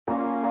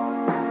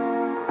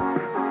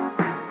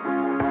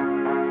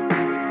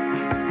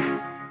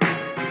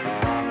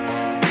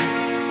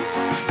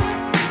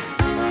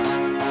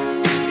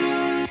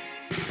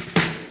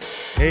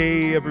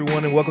Hey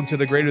everyone, and welcome to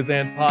the Greater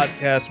Than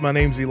Podcast. My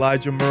name's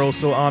Elijah Merle.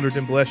 So honored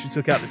and blessed you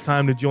took out the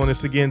time to join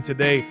us again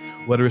today,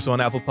 whether it's on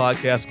Apple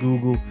Podcasts,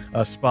 Google,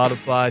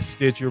 Spotify,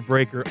 Stitcher,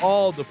 Breaker,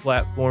 all the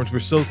platforms. We're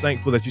so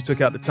thankful that you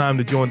took out the time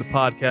to join the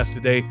podcast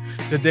today.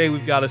 Today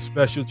we've got a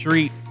special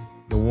treat,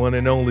 the one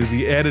and only,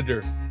 the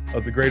editor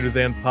of the Greater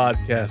Than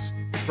Podcast,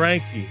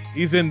 Frankie.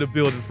 He's in the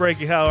building.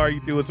 Frankie, how are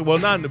you doing? Well,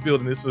 not in the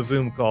building. It's a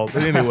Zoom call, but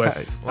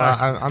anyway.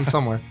 I'm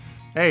somewhere.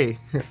 Hey,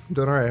 I'm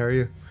doing all right. How are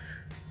you?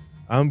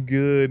 I'm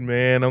good,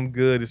 man. I'm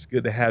good. It's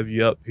good to have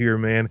you up here,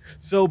 man.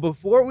 So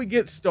before we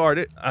get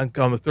started, I'm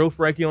going to throw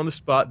Frankie on the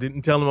spot.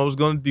 Didn't tell him I was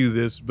going to do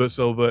this,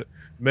 but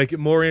make it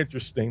more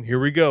interesting. Here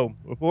we go.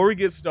 Before we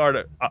get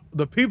started,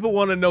 the people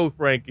want to know,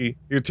 Frankie,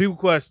 here are two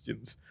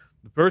questions.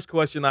 The first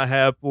question I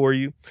have for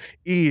you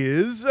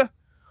is,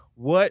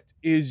 what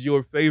is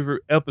your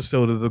favorite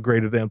episode of the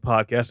Greater Than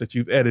Podcast that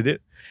you've edited?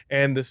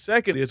 And the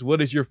second is,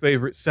 what is your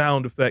favorite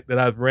sound effect that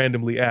I've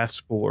randomly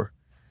asked for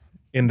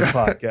in the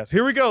podcast?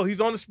 Here we go. He's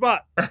on the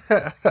spot.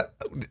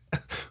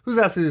 Who's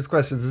asking these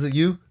questions? Is it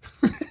you?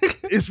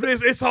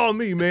 It's all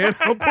me, man.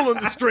 I'm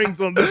pulling the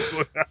strings on this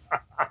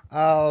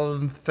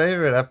one.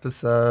 Favorite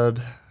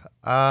episode.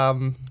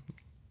 I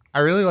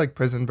really like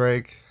Prison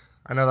Break.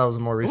 I know that was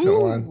a more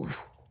recent one.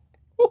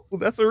 Ooh,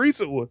 that's a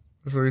recent one.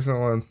 It's a recent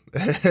one,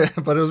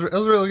 but it was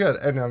really good.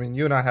 And I mean,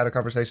 you and I had a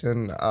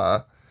conversation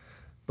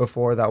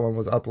before that one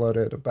was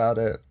uploaded about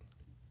it.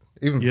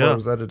 Even before it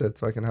was edited,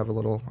 so I can have a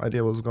little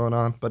idea what was going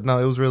on. But no,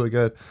 it was really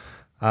good.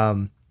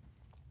 I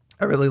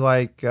really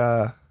like,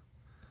 there's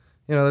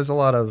a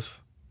lot of,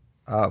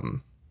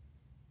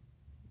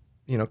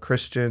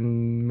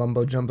 Christian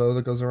mumbo jumbo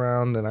that goes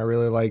around, and I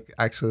really like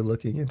actually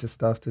looking into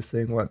stuff to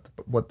seeing what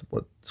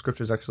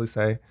scriptures actually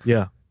say.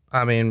 Yeah.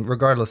 I mean,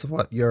 regardless of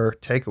what your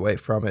takeaway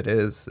from it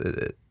is,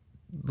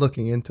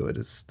 looking into it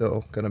is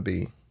still going to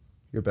be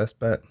your best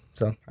bet.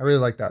 So I really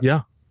like that.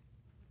 Yeah.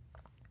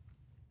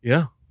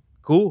 Yeah.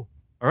 Cool.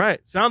 All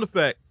right. Sound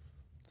effect.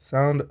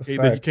 Sound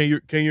effect.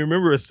 Can you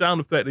remember a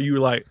sound effect that you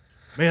were like,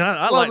 man,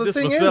 I like this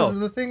myself?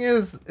 The thing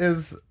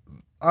is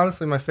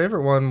honestly, my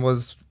favorite one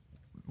was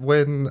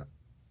when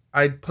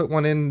I put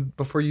one in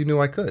before you knew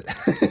I could.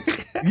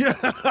 Yeah.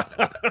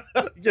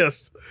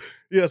 Yes.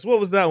 What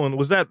was that one?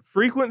 Was that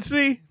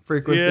Frequency?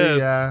 Frequency, yes.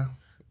 Yeah.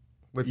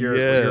 With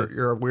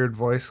your weird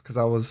voice, because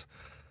I was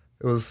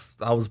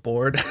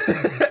bored.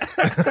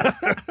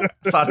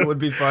 Thought it would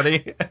be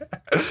funny.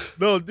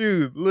 No,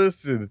 dude,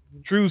 listen.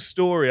 True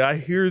story. I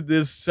hear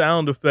this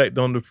sound effect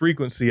on the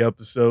Frequency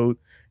episode,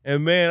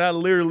 and man, I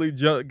literally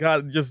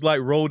just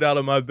rolled out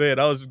of my bed.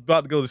 I was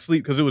about to go to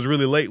sleep because it was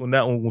really late when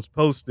that one was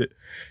posted,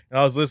 and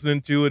I was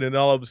listening to it, and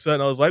all of a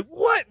sudden I was like,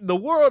 "What in the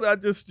world?" I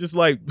just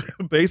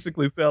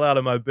basically fell out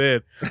of my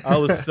bed. I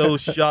was so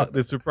shocked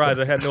and surprised.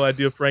 I had no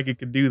idea Frankie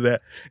could do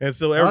that, and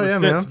so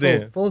since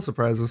then, full of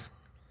surprises.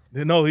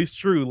 No, he's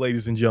true,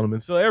 ladies and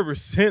gentlemen. So ever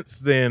since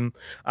then,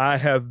 I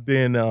have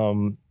been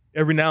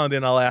every now and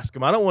then I'll ask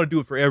him. I don't want to do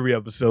it for every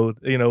episode,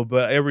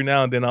 but every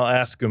now and then I'll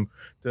ask him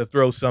to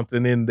throw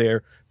something in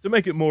there to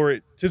make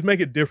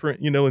it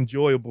different,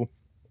 enjoyable.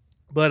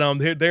 But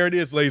there it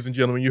is, ladies and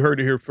gentlemen. You heard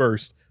it here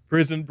first.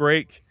 Prison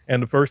Break,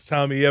 and the first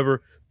time he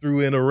ever threw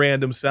in a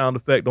random sound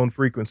effect on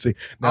Frequency.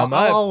 Now,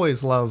 I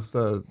always loved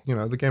the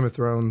Game of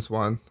Thrones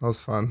one. That was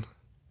fun.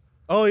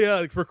 Oh,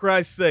 yeah, for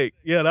Christ's sake.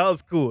 Yeah, that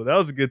was cool. That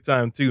was a good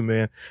time, too,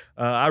 man.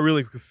 I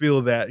really could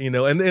feel that,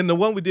 And the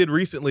one we did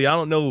recently, I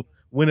don't know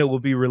when it will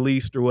be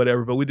released or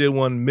whatever, but we did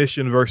one,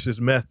 Mission versus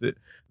Method.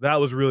 That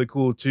was really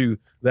cool, too,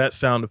 that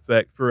sound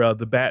effect for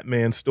the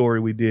Batman story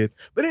we did.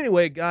 But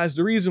anyway, guys,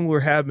 the reason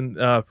we're having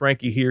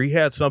Frankie here, he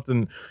had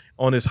something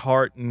on his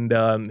heart, and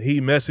he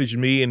messaged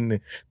me and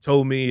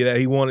told me that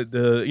he wanted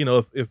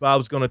to, if I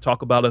was going to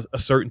talk about a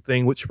certain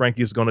thing, which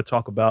Frankie is going to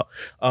talk about,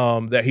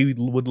 that he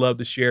would love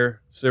to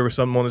share. So there was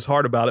something on his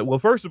heart about it. Well,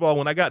 first of all,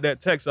 when I got that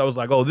text, I was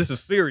like, oh, this is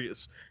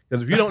serious.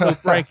 Because if you don't know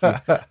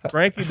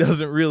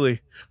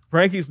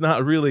Frankie's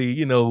not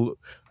really,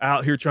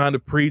 out here trying to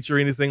preach or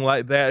anything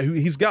like that.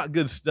 He's got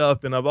good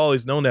stuff, and I've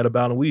always known that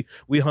about him.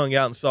 We hung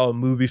out and saw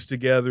movies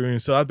together,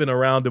 and so I've been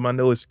around him. I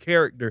know his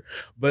character,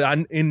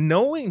 but in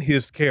knowing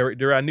his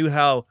character, I knew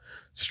how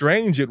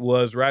strange it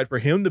was, right, for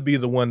him to be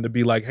the one to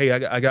be like, hey,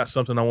 I got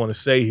something I want to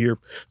say here.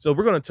 So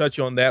we're going to touch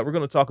on that. We're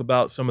going to talk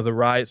about some of the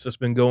riots that's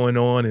been going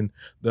on, and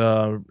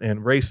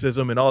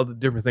racism and all the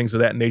different things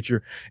of that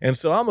nature. And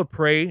so I'm going to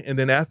pray, and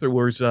then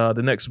afterwards, the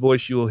next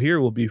voice you'll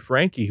hear will be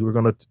Frankie. We're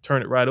going to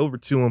turn it right over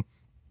to him.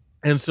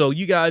 And so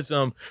you guys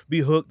be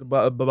hooked.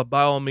 By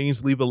all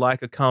means, leave a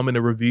like, a comment,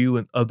 a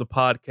review of the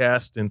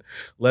podcast, and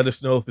let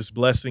us know if it's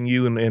blessing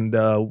you. And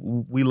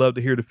we love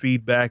to hear the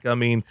feedback. I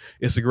mean,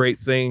 it's a great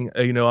thing.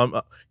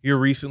 I'm here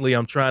recently.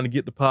 I'm trying to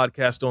get the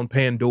podcast on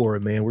Pandora,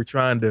 man. We're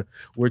trying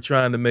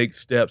to make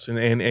steps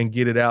and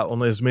get it out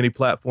on as many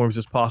platforms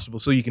as possible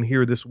so you can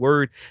hear this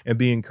word and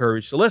be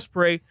encouraged. So let's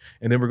pray,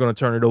 and then we're going to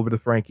turn it over to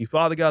Frankie.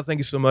 Father God, thank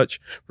you so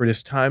much for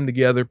this time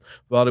together.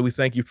 Father, we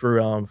thank you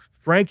for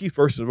Frankie,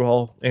 first of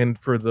all, and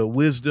again for the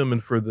wisdom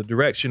and for the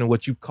direction and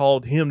what you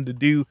called him to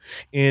do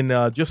in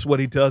just what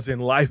he does in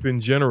life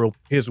in general,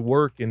 his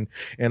work and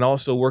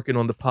also working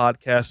on the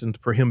podcast, and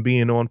for him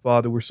being on,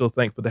 Father. We're so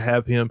thankful to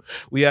have him.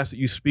 We ask that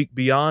you speak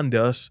beyond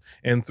us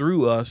and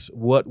through us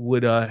what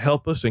would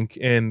help us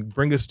and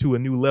bring us to a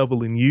new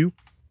level in you.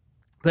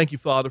 Thank you,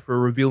 Father, for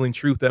revealing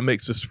truth that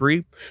makes us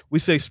free. We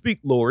say, speak,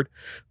 Lord,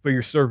 for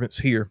your servants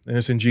here. And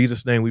it's in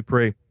Jesus' name we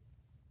pray.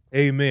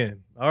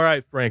 Amen. All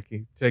right,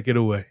 Frankie, take it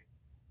away.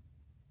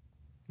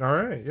 All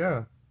right.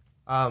 Yeah.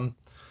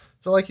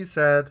 So like you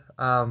said,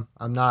 I'm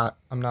not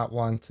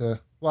one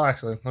to, well,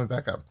 actually, let me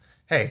back up.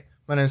 Hey,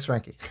 my name is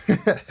Frankie.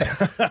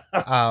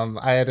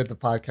 I edit the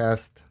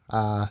podcast.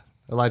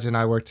 Elijah and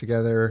I worked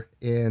together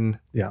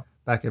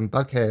back in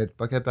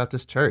Buckhead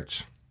Baptist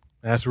Church.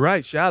 That's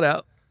right. Shout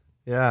out.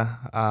 Yeah.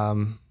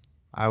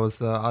 I was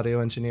the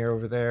audio engineer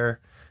over there.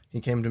 He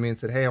came to me and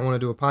said, hey, I want to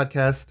do a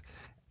podcast.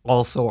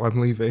 Also,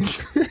 I'm leaving.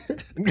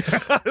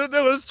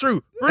 That was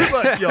true. Pretty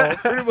much, y'all.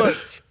 Pretty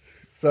much.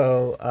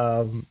 So,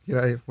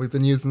 we've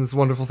been using this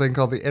wonderful thing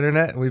called the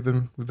internet, and we've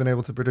been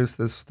able to produce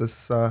this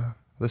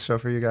show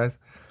for you guys.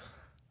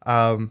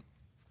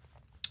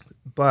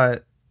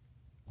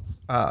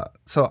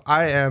 So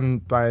I am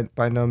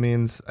by no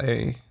means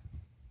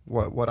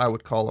what I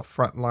would call a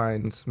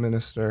frontlines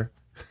minister.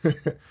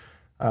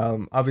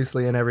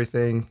 Obviously, in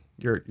everything,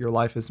 your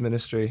life is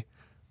ministry,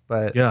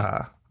 but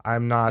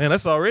I'm not. Man,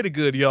 that's already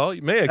good, y'all.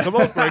 Man, come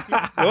on, Frankie,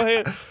 go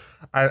ahead.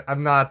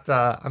 I'm not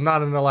an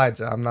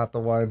Elijah. I'm not the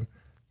one,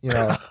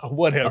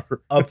 whatever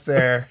up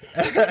there,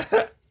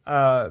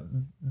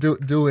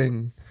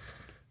 doing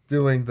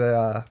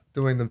the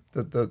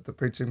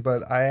preaching.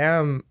 But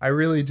I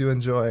really do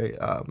enjoy,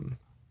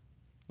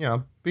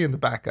 being the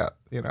backup.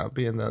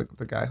 Being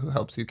the guy who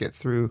helps you get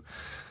through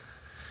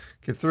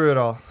it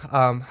all.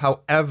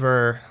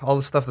 However, all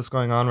the stuff that's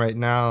going on right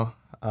now,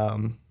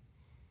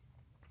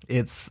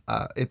 it's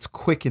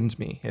quickened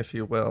me, if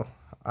you will.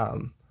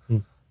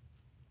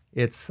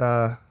 It's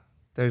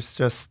there's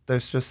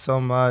just so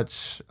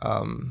much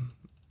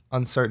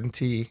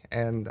uncertainty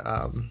and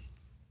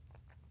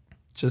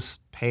just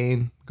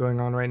pain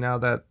going on right now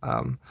that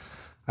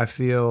I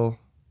feel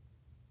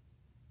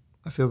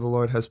the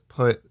Lord has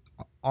put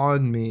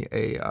on me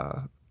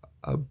a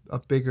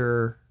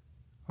bigger,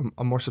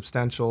 a more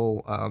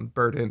substantial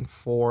burden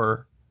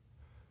for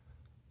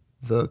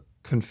the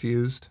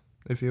confused,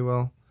 if you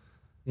will.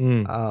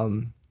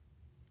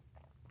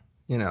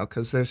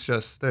 Because there's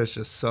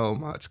just so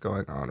much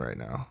going on right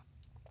now.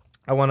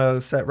 I want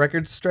to set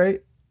records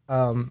straight.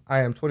 I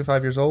am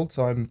 25 years old,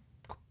 so I'm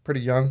pretty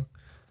young.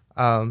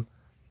 I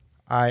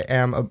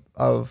am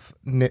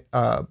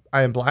I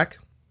am black,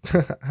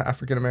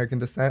 African American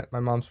descent. My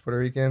mom's Puerto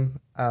Rican,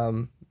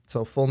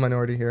 so full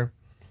minority here.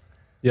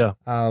 Yeah.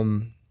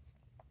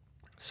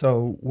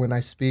 So when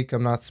I speak,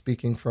 I'm not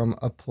speaking from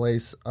a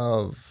place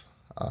of.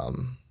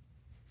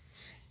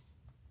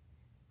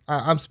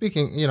 I'm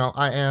speaking.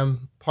 I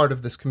am part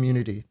of this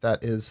community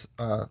that is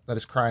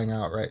crying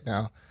out right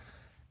now,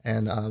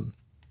 and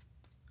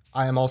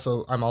I'm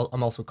also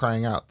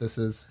crying out. This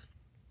is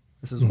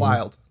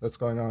wild that's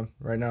going on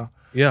right now.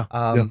 Yeah.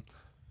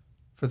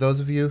 For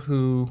those of you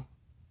who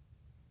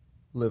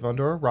live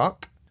under a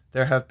rock,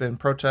 there have been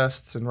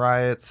protests and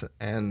riots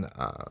and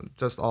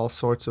just all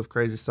sorts of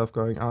crazy stuff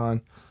going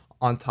on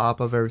top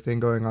of everything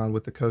going on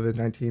with the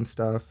COVID-19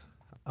 stuff,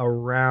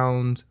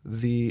 around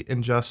the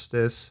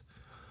injustice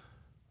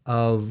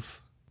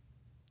of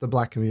the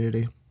black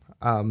community.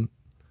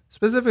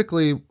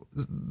 Specifically,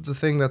 the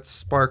thing that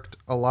sparked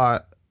a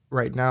lot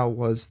right now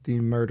was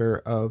the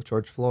murder of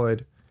George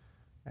Floyd,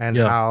 and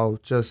how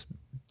just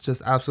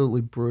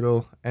absolutely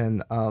brutal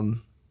and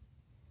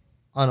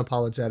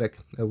unapologetic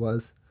it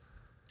was.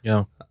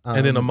 Yeah.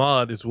 And then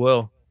Ahmaud as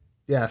well.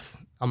 Yes,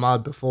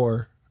 Ahmaud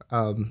before.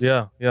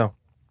 Yeah. Ahmaud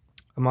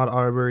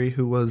Arbery,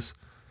 who was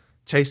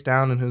chased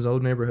down in his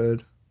old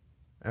neighborhood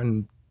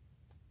and,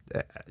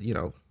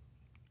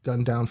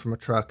 gunned down from a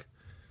truck.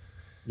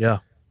 Yeah.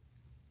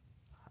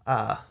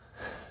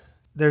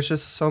 There's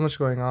just so much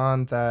going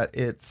on that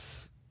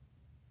it's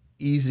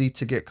easy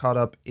to get caught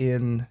up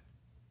in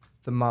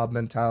the mob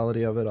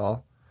mentality of it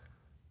all.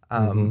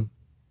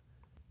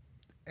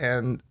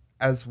 And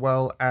as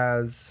well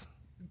as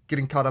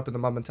getting caught up in the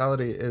mob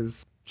mentality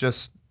is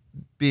just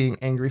being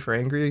angry for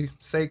angry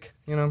sake,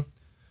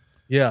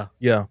 Yeah.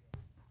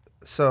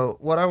 So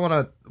what I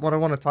want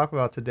to talk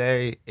about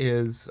today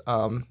is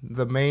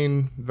the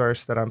main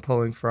verse that I'm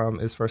pulling from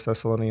is 1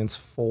 Thessalonians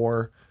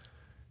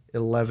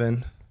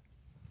 4:11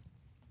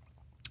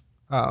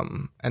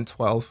 and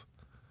 12.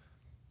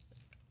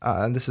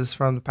 And this is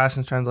from the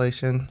Passion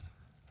Translation.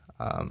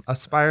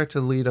 Aspire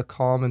to lead a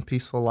calm and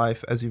peaceful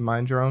life as you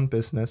mind your own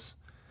business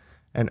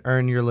and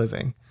earn your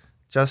living,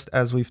 just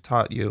as we've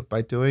taught you.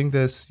 By doing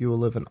this, you will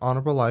live an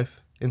honorable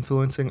life,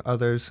 influencing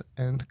others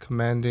and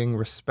commanding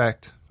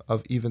respect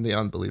of even the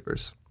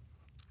unbelievers.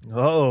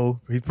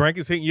 Frank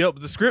is hitting you up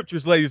with the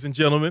scriptures, ladies and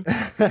gentlemen.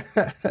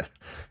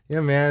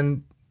 Yeah,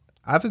 man.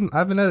 I've been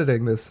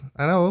editing this.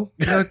 I know.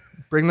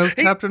 Bring those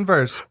chapter and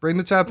verse. Bring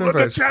the chapter and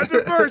verse. The chapter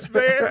and verse,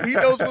 man. He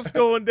knows what's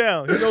going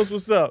down. He knows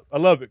what's up. I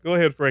love it. Go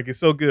ahead, Frank. It's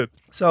so good.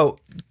 So,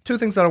 two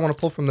things that I want to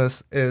pull from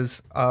this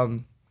is,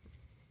 I'd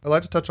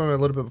like to touch on it a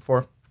little bit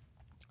before.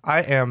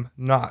 I am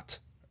not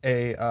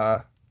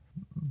a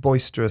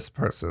boisterous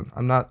person.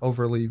 I'm not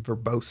overly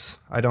verbose.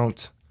 I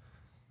don't,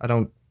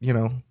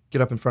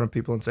 get up in front of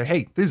people and say,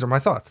 "Hey, these are my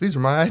thoughts. These are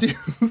my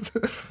ideas."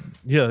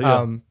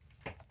 Yeah.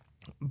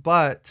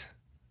 But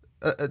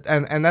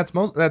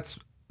that's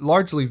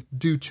largely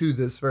due to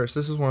this verse.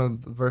 This is one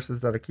of the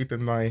verses that I keep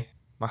in my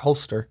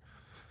holster.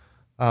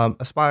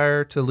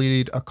 Aspire to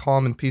lead a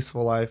calm and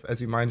peaceful life as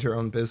you mind your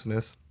own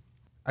business.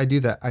 I do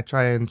that. I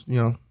try and,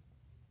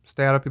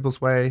 stay out of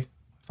people's way.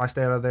 If I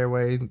stay out of their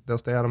way, they'll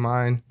stay out of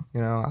mine.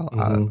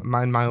 I'll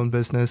mind my own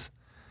business,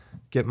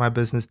 get my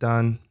business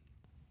done,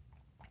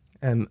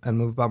 and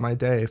move about my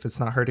day. If it's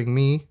not hurting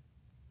me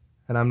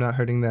and I'm not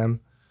hurting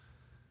them,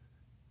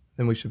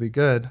 then we should be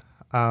good.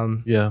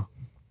 Yeah.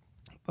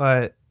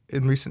 But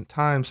in recent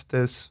times,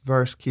 this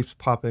verse keeps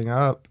popping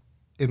up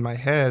in my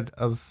head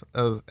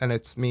and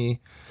it's me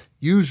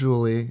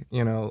usually,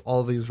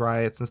 all these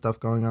riots and stuff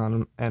going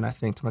on. And I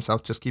think to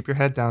myself, just keep your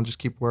head down, just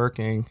keep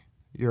working.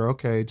 You're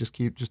okay. Just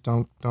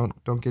don't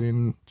get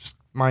in, just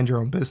mind your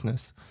own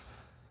business.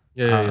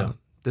 Yeah.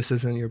 This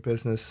isn't your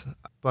business.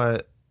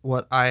 But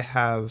what I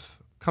have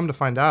come to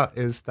find out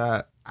is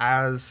that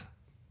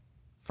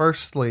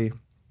firstly,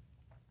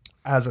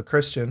 as a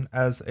Christian,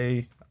 as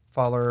a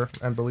follower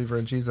and believer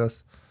in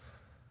Jesus,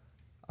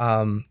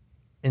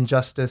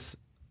 injustice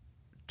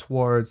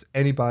towards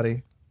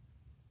anybody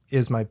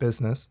is my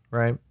business,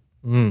 right?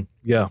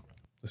 Yeah,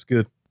 that's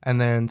good. And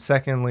then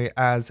secondly,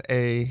 as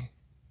a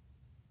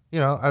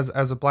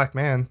black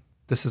man,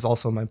 this is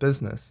also my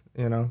business,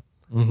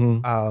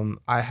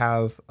 I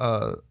have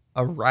a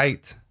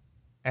right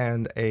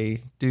and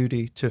a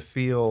duty to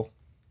feel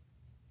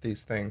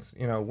these things.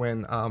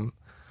 When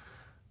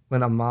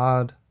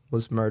Ahmaud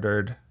was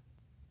murdered,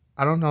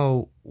 I don't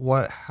know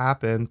what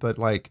happened, but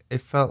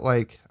it felt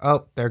like,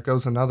 oh, there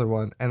goes another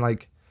one, and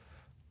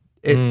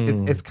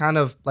it's kind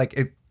of like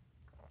it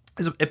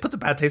puts a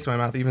bad taste in my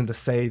mouth even to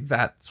say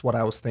that's what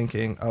I was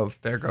thinking of.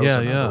 There goes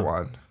another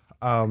one.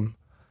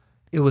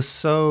 It was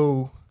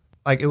so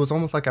it was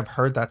almost like I've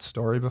heard that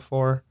story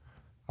before.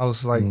 I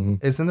was like,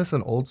 isn't this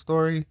an old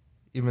story?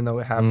 Even though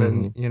it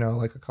happened,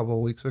 a couple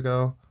of weeks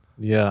ago.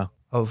 Yeah.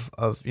 Of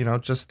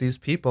just these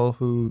people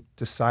who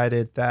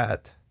decided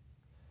that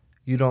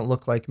you don't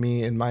look like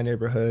me in my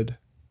neighborhood,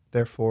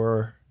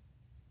 therefore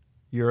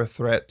you're a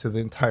threat to the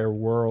entire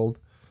world,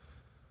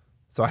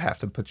 so I have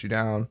to put you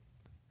down.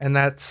 And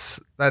that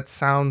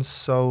sounds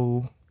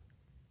so,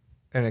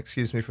 and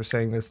excuse me for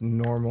saying this,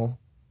 normal.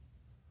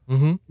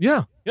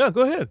 Yeah,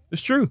 go ahead.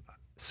 It's true.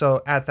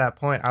 So at that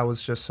point, I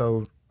was just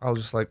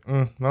like,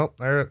 well,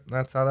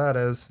 that's how that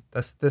is.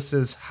 This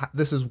is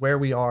where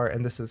we are,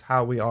 and this is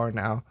how we are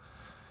now.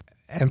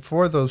 And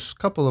for those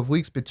couple of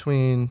weeks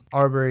between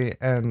Arbery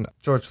and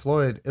George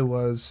Floyd, it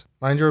was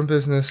mind your own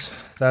business.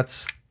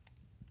 That's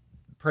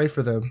pray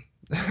for them.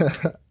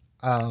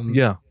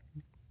 Yeah.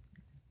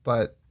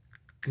 But,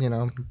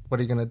 what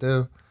are you going to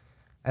do?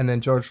 And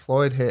then George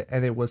Floyd hit,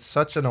 and it was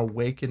such an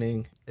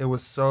awakening. It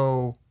was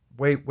so,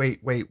 wait.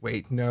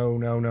 No.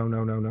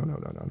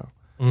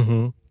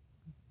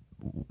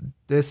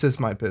 This is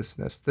my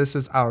business. This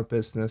is our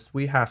business.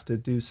 We have to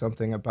do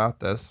something about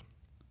this.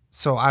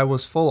 So I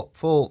was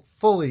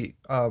fully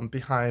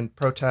behind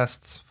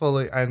protests,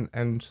 fully,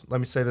 and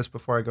let me say this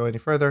before I go any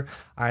further.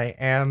 I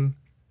am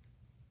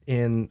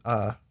in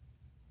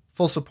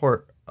full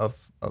support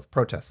of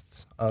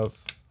protests, of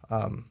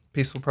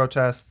peaceful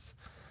protests.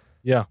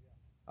 Yeah.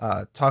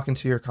 Talking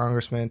to your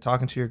congressman,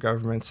 talking to your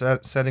government,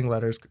 sending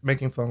letters,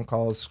 making phone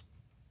calls.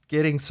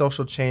 Getting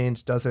social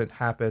change doesn't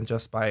happen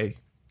just by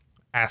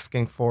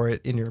asking for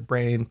it in your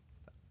brain,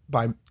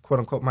 by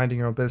quote unquote minding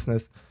your own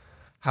business.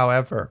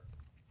 However,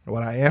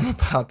 what I am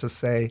about to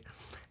say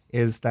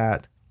is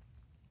that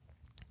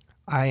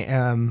I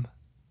am,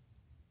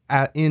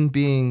 in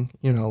being,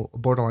 a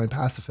borderline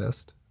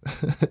pacifist,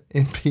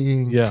 in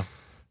being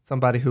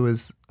somebody who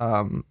is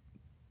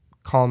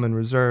calm and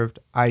reserved,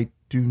 I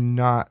do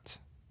not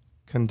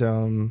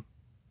condone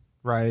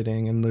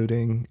rioting and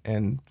looting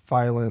and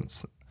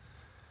violence.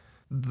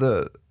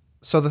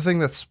 So the thing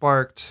that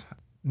sparked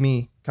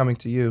me coming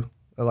to you,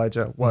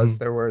 Elijah, was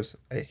there was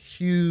a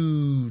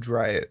huge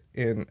riot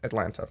in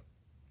Atlanta.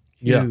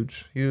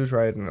 Huge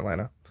riot in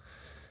Atlanta.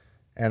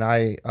 And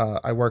I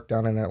work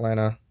down in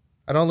Atlanta.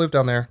 I don't live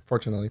down there,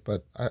 fortunately,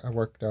 but I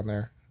work down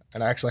there.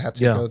 And I actually had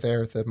to go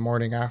there the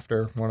morning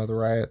after one of the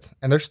riots.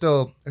 And they're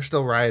still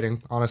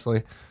rioting,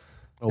 honestly.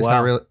 Oh,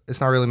 wow. It's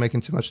not really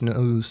making too much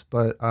news,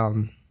 but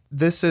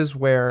this is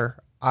where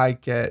I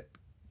get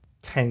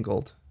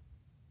tangled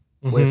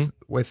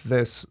with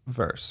this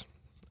verse.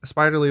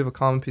 Aspire to live a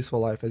calm and peaceful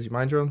life as you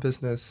mind your own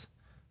business,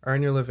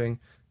 earn your living,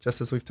 just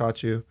as we've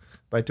taught you.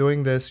 By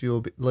doing this, you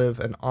will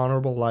live an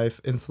honorable life,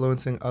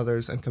 influencing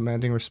others and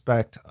commanding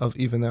respect of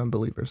even the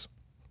unbelievers.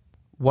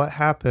 What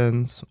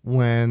happens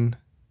when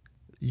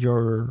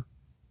your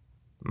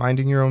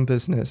minding your own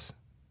business.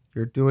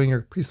 You're doing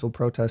your peaceful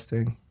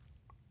protesting,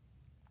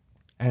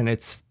 and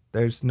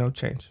there's no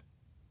change.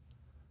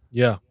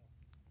 Yeah.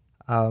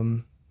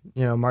 Martin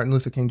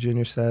Luther King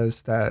Jr.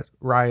 says that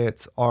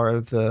riots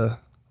are the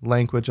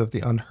language of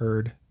the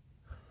unheard.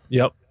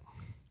 Yep.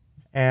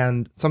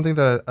 And something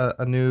that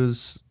a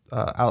news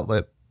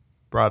outlet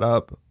brought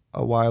up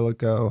a while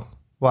ago,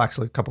 well,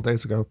 actually a couple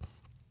days ago,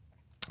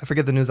 I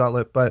forget the news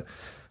outlet, but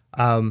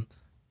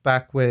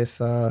back with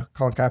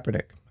Colin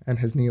Kaepernick and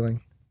his kneeling.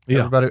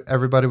 Yeah.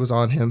 Everybody was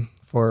on him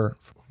for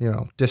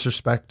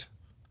disrespect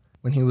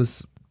when he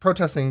was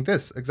protesting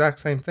this exact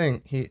same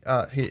thing.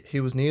 He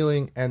was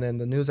kneeling, and then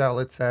the news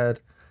outlet said,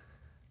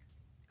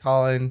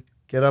 "Colin,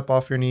 get up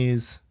off your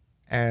knees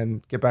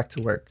and get back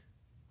to work,"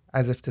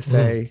 as if to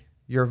say,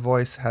 your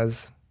voice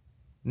has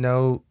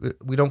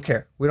we don't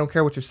care. We don't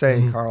care what you're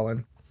saying,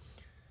 Colin.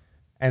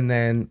 And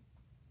then,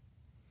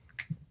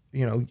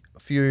 a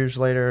few years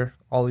later,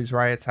 all these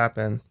riots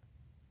happen,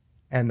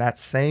 and that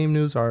same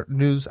news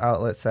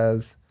outlet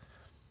says,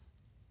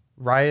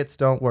 riots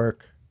don't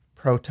work,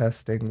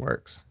 protesting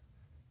works.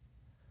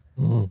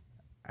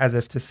 As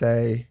if to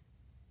say,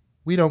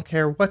 we don't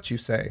care what you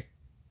say.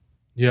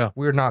 Yeah.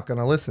 We're not going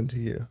to listen to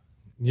you.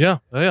 Yeah.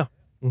 Yeah.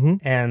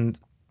 And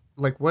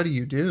what do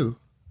you do?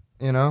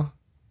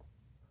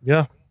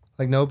 Yeah.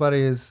 Like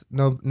nobody's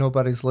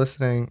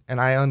listening, and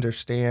I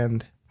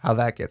understand how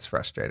that gets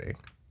frustrating.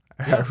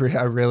 Yeah.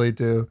 I really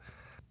do.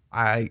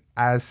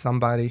 As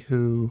somebody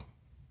who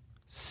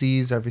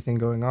sees everything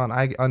going on,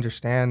 I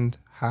understand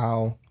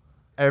how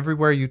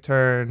everywhere you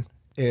turn,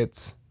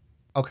 it's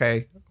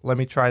okay. Let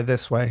me try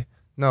this way.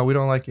 No, we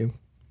don't like you.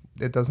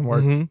 It doesn't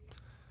work.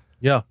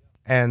 Yeah.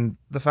 And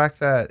the fact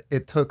that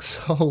it took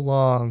so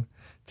long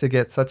to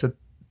get such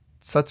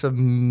a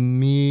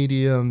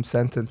medium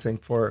sentencing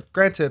for,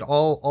 granted,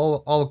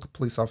 all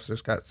police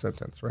officers got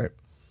sentenced, right?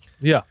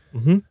 Yeah.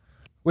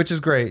 Which is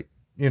great.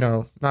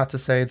 Not to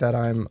say that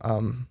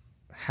I'm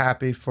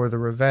happy for the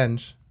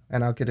revenge,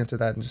 and I'll get into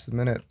that in just a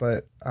minute,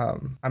 but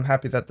I'm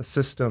happy that the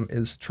system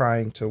is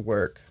trying to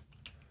work.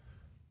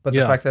 But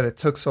the fact that it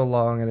took so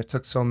long and it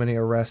took so many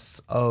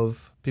arrests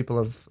of people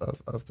of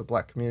the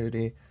black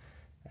community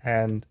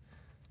and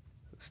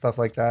stuff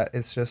like that,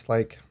 it's just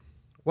like,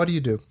 what do you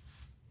do?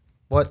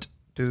 What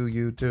do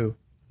you do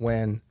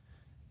when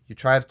you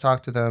try to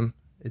talk to them,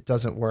 it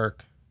doesn't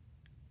work,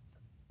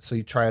 so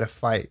you try to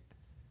fight,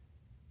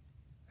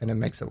 and it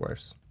makes it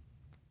worse?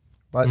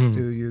 What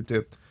do you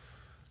do?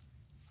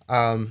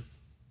 And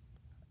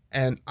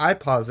I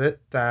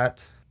posit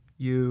that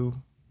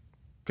you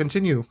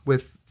continue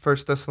with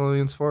 1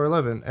 Thessalonians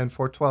 4:11 and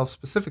 4:12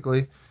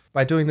 specifically.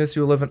 By doing this,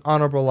 you will live an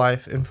honorable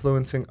life,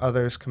 influencing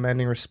others,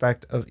 commanding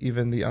respect of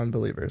even the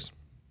unbelievers.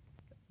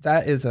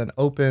 That is an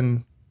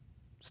open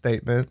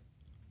statement.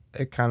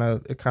 It kind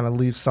of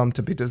leaves some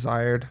to be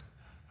desired.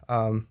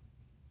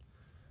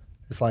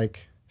 It's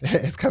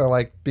kind of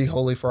like, be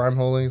holy for I'm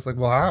holy. It's like,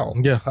 well, how?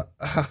 Yeah.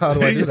 How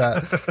do I do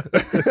that?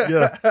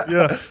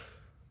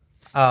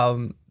 Yeah.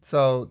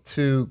 So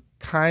to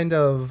kind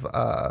of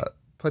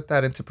put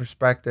that into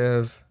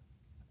perspective,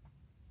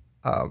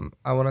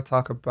 I want to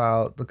talk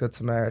about the Good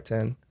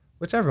Samaritan,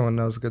 which everyone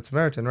knows the Good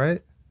Samaritan,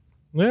 right?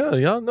 Yeah.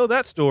 Y'all know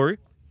that story.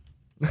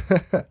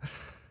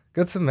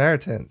 Good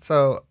Samaritan.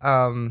 So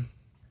I'm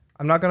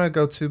not going to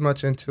go too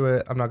much into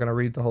it. I'm not going to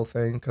read the whole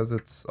thing because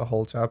it's a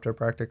whole chapter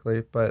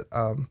practically, but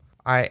I'm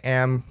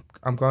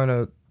going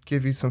to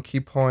give you some key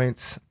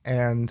points,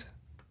 and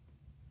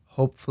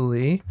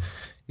hopefully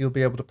you'll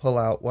be able to pull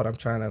out what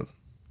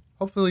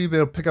hopefully you'll be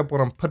able to pick up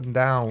what I'm putting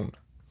down.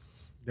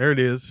 There it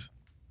is.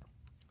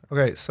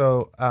 Okay,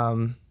 so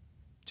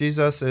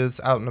Jesus is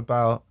out and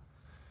about.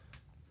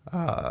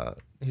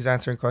 He's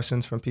answering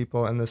questions from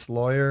people, and this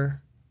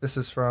lawyer, this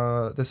is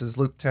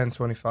Luke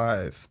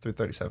 10:25 through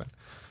 37.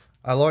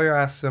 A lawyer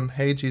asks him,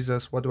 "Hey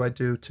Jesus, what do I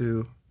do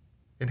to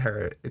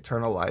inherit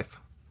eternal life?"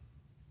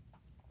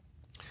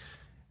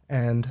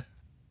 And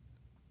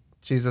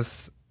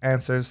Jesus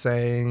answers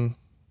saying,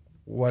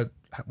 "What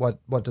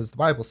does the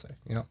Bible say?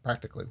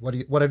 Practically,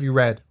 what have you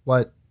read?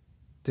 What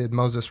did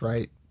Moses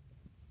write?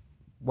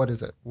 What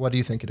is it? What do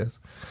you think it is?"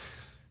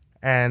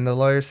 And the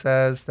lawyer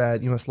says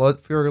that you must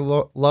love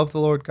the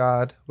Lord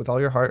God with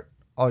all your heart,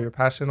 all your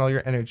passion, all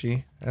your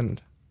energy,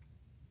 and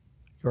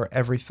your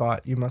every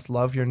thought. You must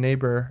love your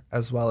neighbor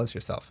as well as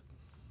yourself.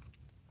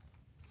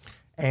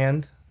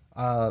 And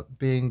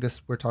being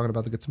this, we're talking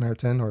about the Good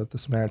Samaritan or the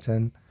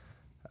Samaritan.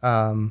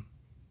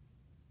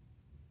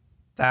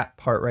 That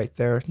part right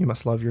there, you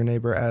must love your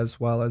neighbor as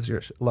well as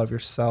love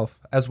yourself,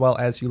 as well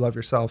as you love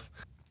yourself,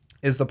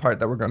 is the part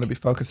that we're going to be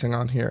focusing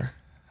on here.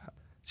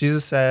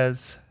 Jesus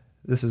says,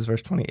 this is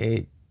verse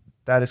 28,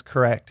 "That is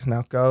correct.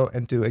 Now go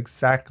and do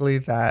exactly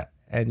that,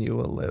 and you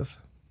will live."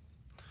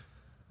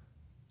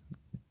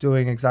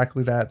 Doing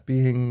exactly that,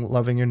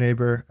 loving your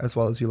neighbor as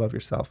well as you love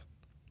yourself.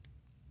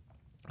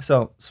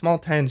 So, small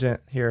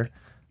tangent here,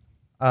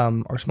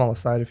 or small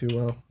aside, if you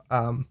will.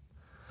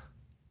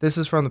 This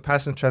is from the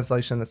Passion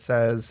Translation that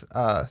says,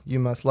 you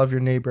must love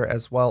your neighbor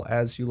as well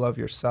as you love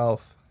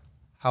yourself.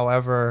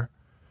 However,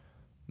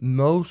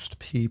 most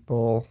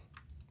people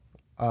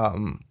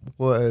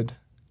would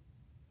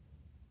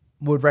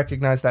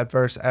recognize that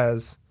verse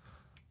as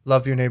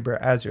love your neighbor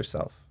as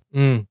yourself.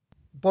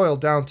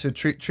 Boiled down to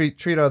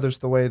treat others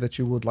the way that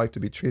you would like to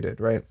be treated,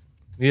 right?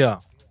 Yeah.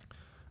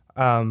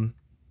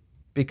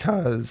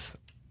 Because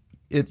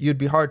you'd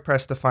be hard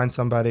pressed to find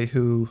somebody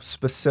who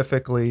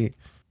specifically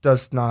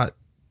does not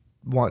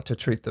want to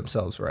treat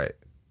themselves right,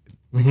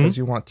 because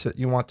you want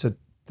to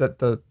that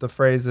the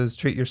phrase is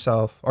treat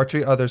yourself or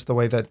treat others the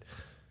way that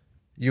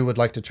you would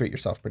like to treat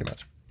yourself, pretty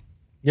much.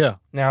 Yeah.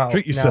 Now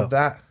treat yourself.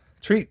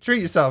 Treat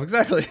yourself,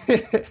 exactly.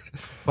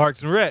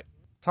 Parks and Rec.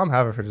 Tom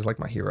Haverford is like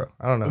my hero.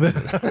 I don't know.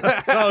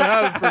 Tom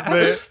Haverford,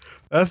 man.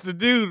 That's the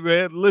dude,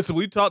 man. Listen,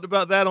 we talked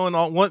about that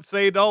on Once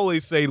Saved,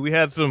 Always Saved. We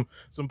had some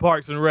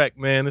Parks and Rec,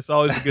 man. It's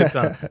always a good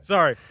time.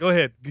 Sorry, go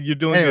ahead. You're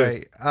doing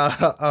good.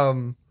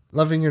 Anyway,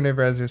 loving your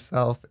neighbor as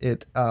yourself.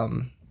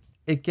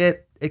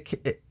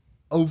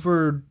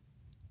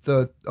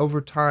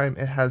 Over time,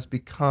 it has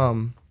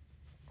become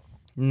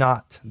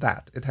not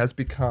that. It has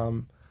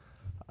become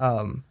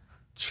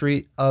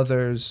treat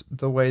others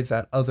the way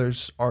that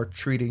others are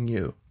treating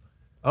you.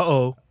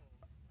 Uh-oh.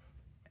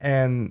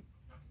 And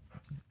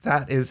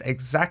that is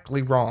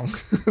exactly wrong.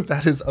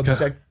 That is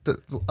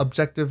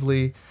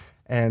objectively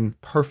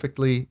and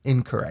perfectly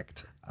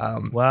incorrect.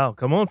 Wow.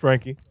 Come on,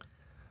 Frankie.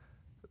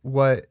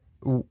 What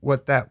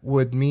that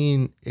would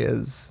mean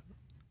is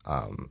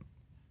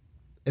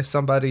if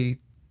somebody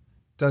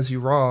does you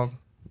wrong,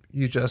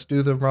 you just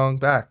do the wrong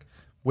back,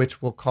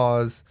 which will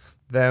cause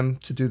them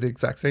to do the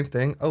exact same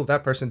thing. Oh,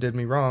 that person did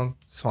me wrong,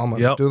 so I'm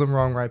going to do them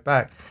wrong right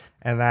back.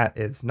 And that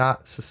is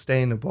not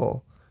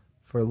sustainable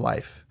for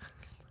life.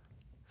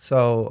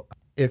 So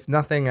if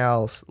nothing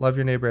else, love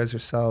your neighbor as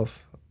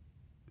yourself.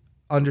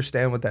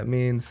 Understand what that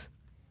means.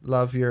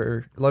 Love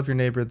your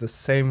neighbor the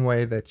same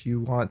way that you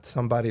want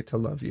somebody to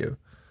love you.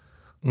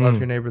 Love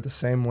your neighbor the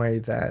same way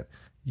that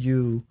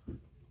you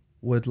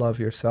would love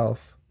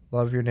yourself.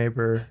 Love your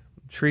neighbor.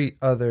 Treat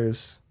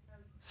others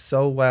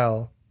so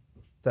well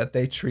that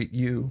they treat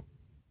you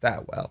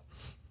that well.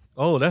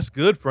 Oh, that's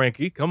good,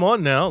 Frankie. Come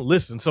on now.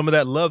 Listen, some of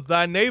that love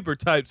thy neighbor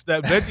types,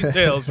 that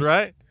VeggieTales,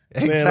 right?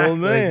 Exactly, man, oh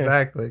man.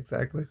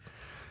 Exactly.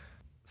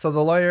 So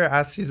the lawyer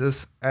asks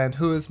Jesus, and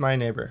who is my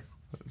neighbor?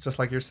 Just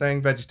like you're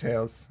saying,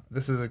 VeggieTales.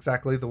 This is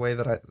exactly the way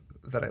that I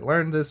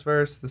learned this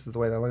verse. This is the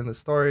way that I learned this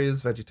story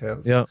is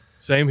VeggieTales. Yeah,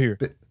 same here.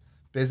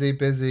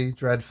 Busy,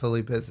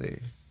 dreadfully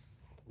busy.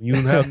 You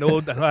have no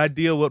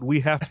idea what we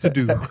have to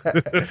do.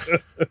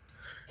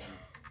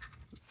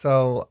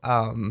 So,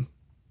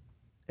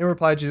 in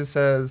reply, Jesus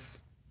says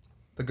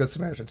the Good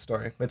Samaritan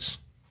story, which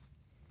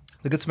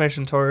the Good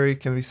Samaritan story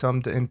can be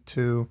summed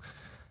into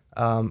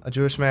a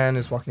Jewish man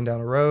is walking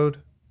down a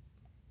road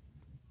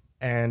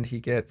and he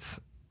gets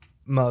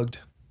mugged.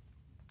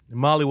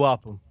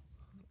 Mollywop him.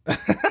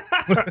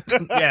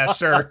 Yeah,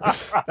 sure.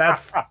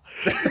 That's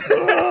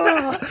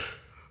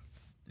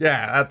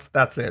yeah,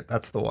 that's it.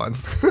 That's the one.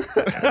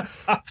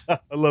 I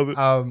love it.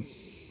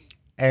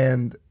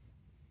 And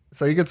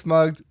so he gets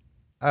mugged.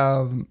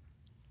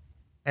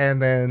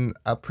 And then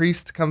a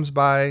priest comes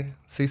by,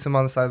 sees him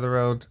on the side of the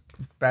road,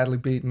 badly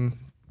beaten,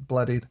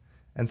 bloodied,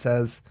 and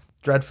says,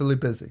 "Dreadfully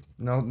busy.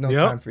 No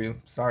time for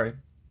you. Sorry."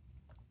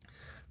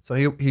 So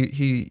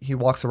he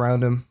walks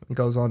around him and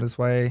goes on his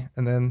way,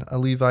 and then a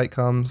Levite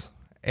comes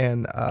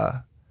and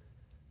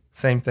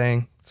same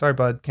thing. "Sorry,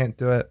 bud, can't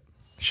do it."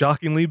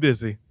 Shockingly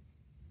busy.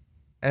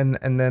 And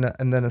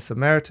then a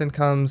Samaritan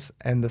comes,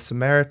 and the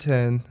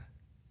Samaritan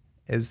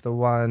is the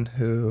one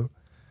who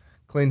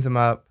cleans him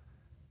up,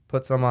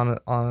 puts him on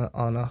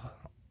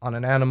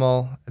an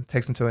animal, and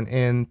takes him to an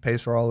inn,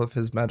 pays for all of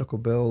his medical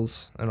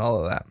bills and all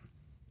of that.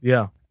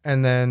 Yeah.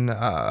 And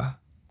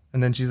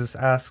then Jesus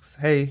asks,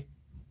 "Hey,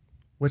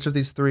 which of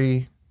these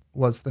three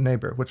was the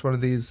neighbor? Which one of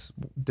these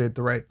did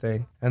the right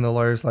thing?" And the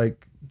lawyer's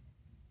like,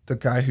 "The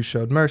guy who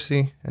showed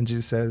mercy." And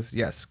Jesus says,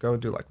 "Yes, go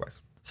and do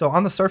likewise." So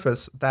on the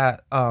surface,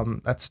 that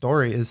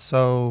story is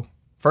so.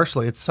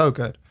 Firstly, it's so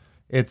good.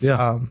 It's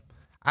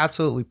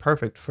absolutely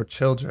perfect for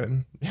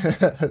children.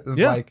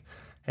 Like,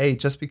 hey,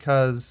 just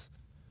because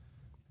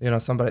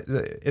somebody,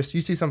 if you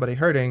see somebody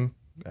hurting,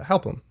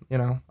 help them.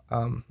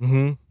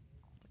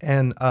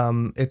 And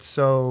it's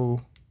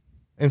so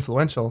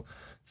influential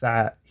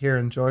that here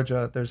in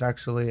Georgia, there's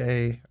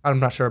actually I'm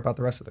not sure about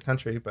the rest of the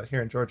country, but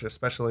here in Georgia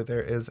especially,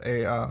 there's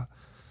a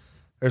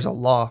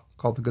law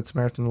called the Good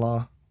Samaritan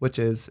Law, which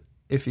is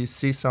if you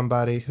see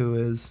somebody who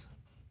is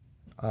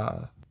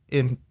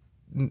in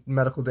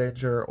medical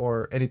danger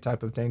or any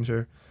type of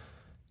danger,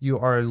 you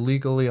are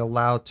legally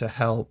allowed to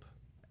help,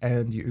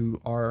 and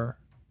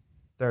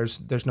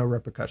there's no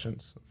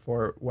repercussions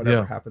for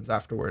whatever happens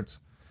afterwards.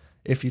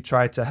 If you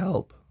try to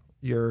help,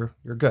 you're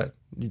good,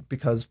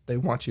 because they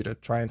want you to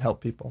try and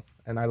help people,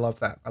 and I love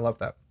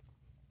that.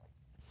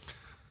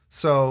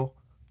 So,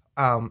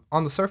 on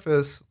the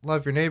surface,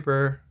 love your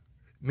neighbor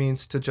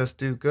means to just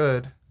do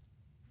good.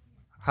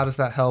 How does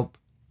that help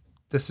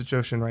this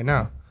situation right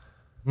now?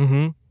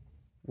 Mm-hmm.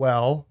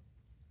 Well,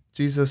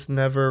 Jesus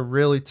never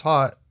really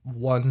taught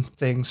one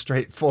thing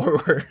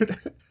straightforward.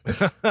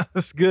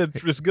 That's good.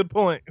 It's a good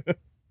point.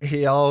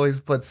 He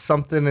always puts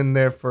something in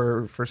there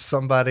for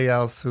somebody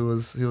else who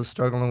was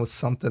struggling with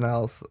something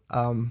else.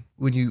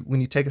 When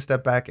you take a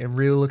step back and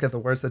really look at the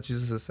words that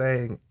Jesus is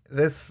saying,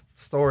 this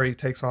story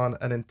takes on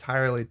an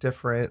entirely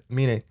different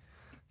meaning.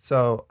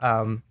 So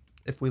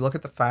if we look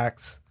at the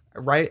facts,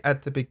 right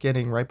at the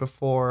beginning, right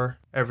before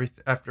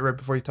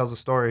he tells the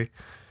story,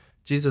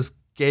 Jesus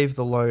gave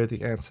the lawyer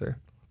the answer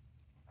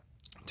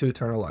to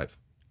eternal life.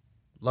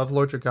 Love the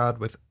Lord your God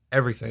with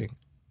everything,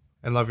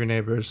 and love your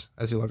neighbors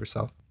as you love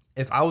yourself.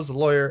 If I was a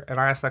lawyer and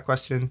I asked that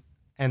question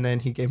and then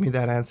he gave me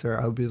that answer,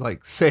 I would be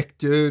like, sick,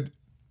 dude.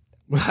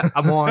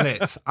 I'm on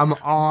it. I'm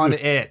on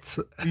it.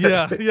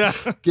 Yeah.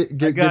 Give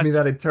me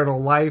that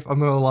eternal life. I'm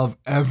going to love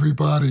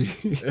everybody.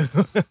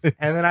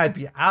 And then I'd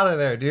be out of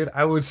there, dude.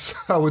 I would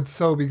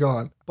so be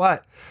gone.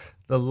 But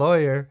the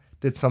lawyer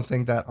did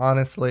something that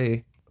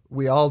honestly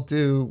we all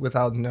do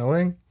without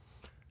knowing.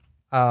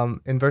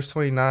 In verse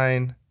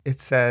 29, it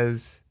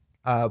says,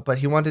 but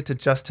he wanted to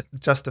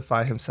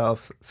justify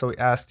himself, so he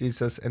asked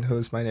Jesus, and who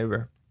is my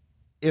neighbor?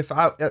 If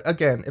I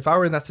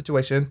were in that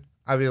situation,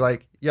 I'd be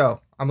like, yo,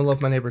 I'm gonna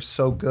love my neighbor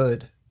so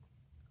good.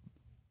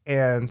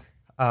 And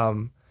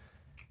I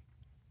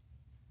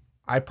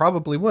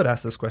probably would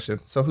ask this question.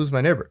 So who's my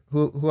neighbor?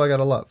 Who I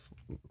gotta love?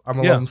 I'm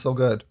gonna love him so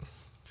good.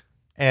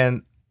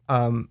 And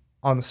on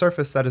the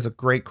surface, that is a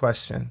great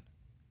question.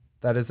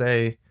 That is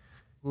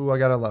who I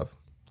gotta love.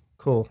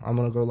 Cool, I'm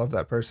gonna go love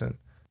that person.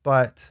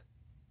 But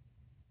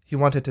he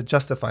wanted to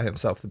justify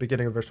himself, the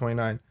beginning of verse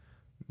 29,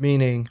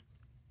 meaning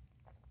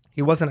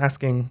he wasn't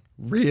asking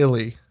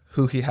really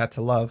who he had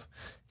to love.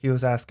 He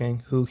was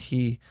asking who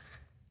he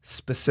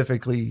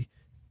specifically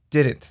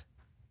didn't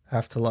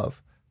have to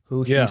love,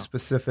 who he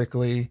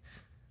specifically,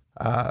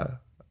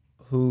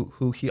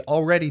 who he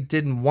already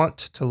didn't want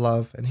to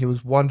love, and he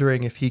was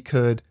wondering if he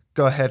could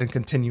go ahead and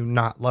continue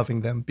not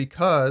loving them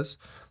because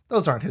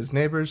those aren't his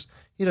neighbors.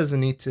 He doesn't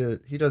need to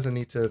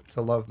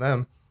love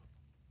them.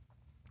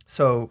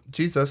 So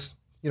Jesus,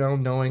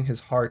 knowing his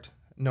heart,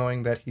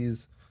 knowing that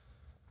he's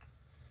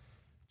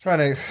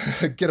trying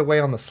to get away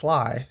on the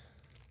sly,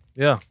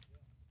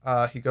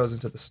 he goes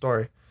into the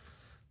story.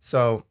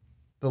 So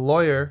the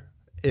lawyer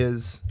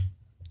is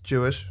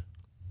Jewish.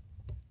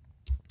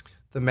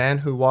 The man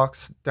who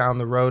walks down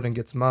the road and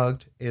gets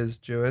mugged is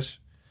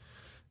Jewish.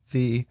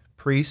 The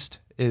priest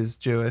is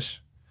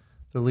Jewish.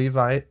 The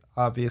Levite,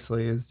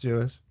 obviously, is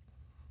Jewish.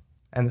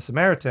 And the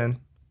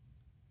Samaritan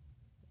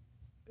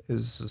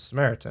is a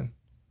Samaritan.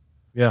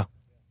 Yeah.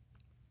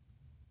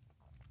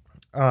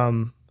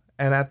 And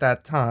at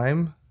that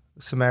time,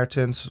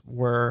 Samaritans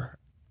were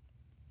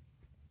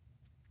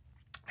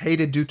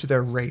hated due to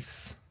their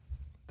race.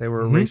 They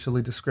were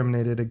racially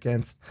discriminated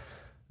against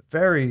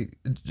very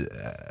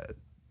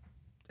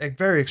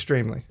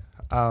extremely.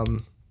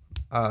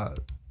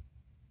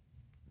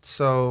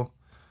 So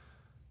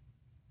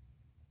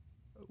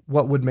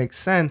what would make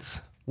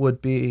sense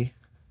would be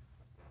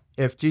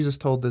if Jesus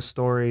told this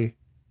story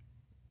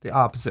the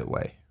opposite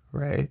way,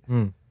 right?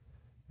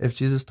 If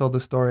Jesus told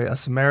the story, a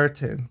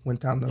Samaritan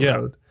went down the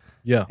road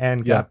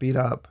and got beat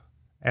up,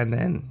 and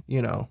then,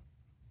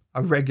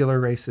 a regular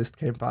racist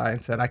came by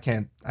and said, I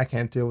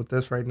can't deal with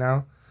this right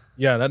now.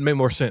 Yeah, that made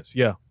more sense.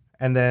 Yeah.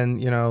 And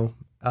then,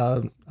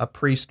 a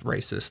priest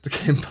racist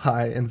came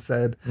by and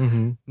said,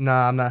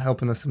 nah, I'm not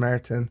helping a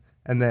Samaritan.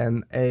 And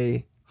then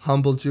a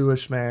humble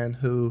Jewish man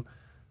who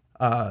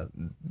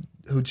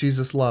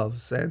Jesus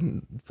loves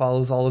and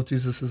follows all of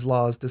Jesus's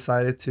laws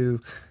decided to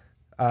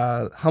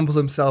humble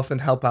himself and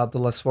help out the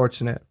less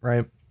fortunate,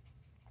 right?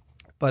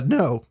 But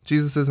no,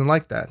 Jesus isn't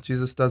like that.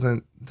 Jesus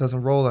doesn't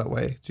roll that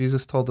way.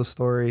 Jesus told the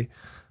story,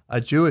 a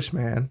Jewish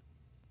man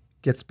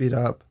gets beat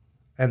up,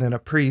 and then a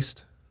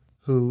priest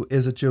who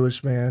is a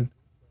Jewish man.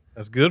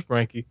 That's good,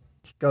 Frankie.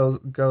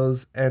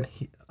 Goes and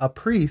a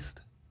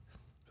priest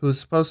who's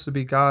supposed to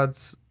be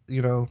God's,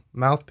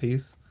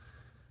 mouthpiece,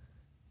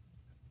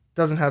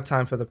 doesn't have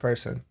time for the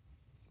person,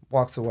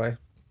 walks away.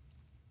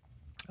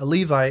 A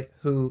Levite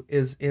who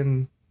is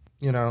in,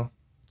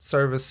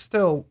 service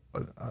still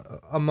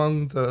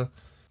among the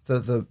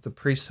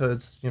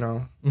priesthoods,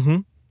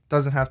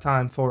 doesn't have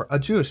time for a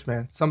Jewish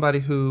man, somebody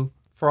who,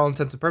 for all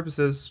intents and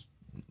purposes,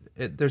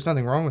 there's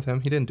nothing wrong with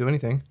him. He didn't do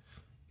anything.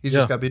 He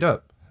just got beat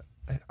up.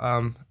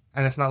 And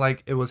it's not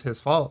like it was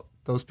his fault.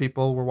 Those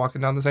people were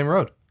walking down the same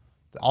road.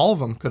 All of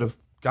them could have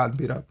gotten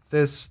beat up.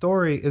 This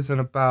story isn't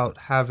about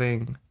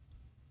having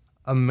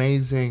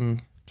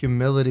amazing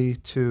humility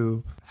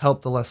to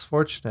help the less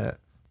fortunate.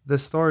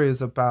 This story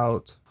is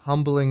about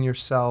humbling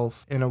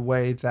yourself in a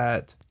way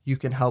that you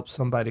can help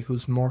somebody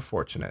who's more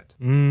fortunate.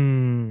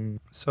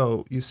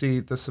 So you see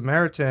the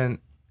Samaritan,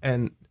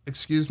 and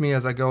excuse me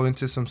as I go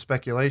into some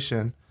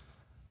speculation,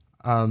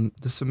 the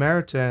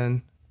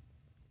Samaritan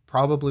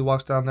probably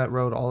walks down that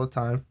road all the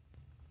time.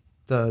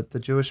 The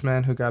Jewish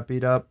man who got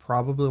beat up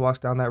probably walks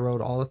down that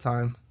road all the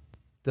time.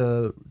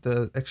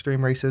 The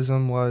extreme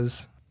racism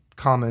was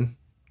common.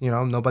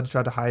 Nobody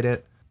tried to hide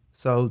it.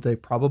 So they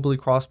probably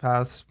crossed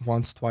paths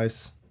once,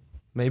 twice,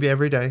 maybe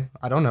every day.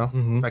 I don't know.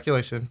 Mm-hmm.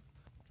 Speculation.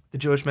 The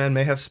Jewish man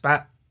may have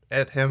spat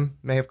at him,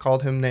 may have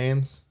called him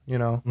names, you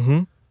know.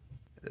 Mm-hmm.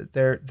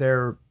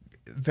 There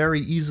very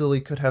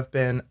easily could have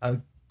been a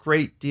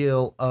great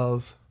deal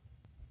of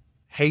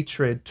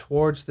hatred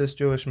towards this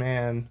Jewish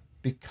man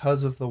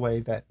because of the way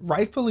that,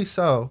 rightfully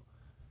so,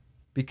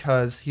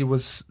 because he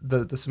was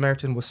the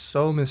Samaritan was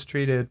so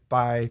mistreated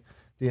by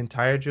the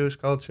entire Jewish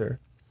culture,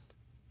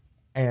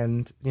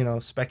 and, you know,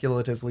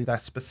 speculatively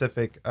that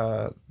specific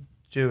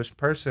Jewish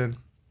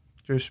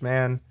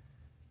man,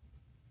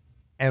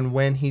 and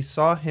when he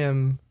saw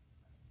him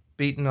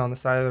beaten on the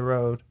side of the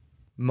road,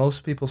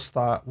 most people's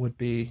thought would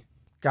be,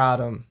 got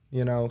him,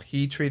 you know,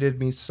 he treated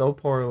me so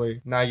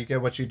poorly, now you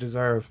get what you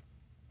deserve.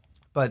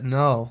 But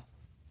no,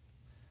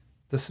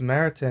 the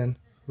Samaritan,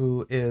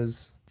 who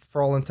is,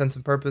 for all intents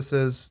and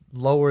purposes,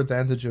 lower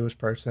than the Jewish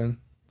person,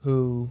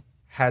 who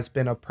has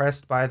been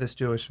oppressed by this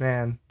Jewish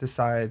man,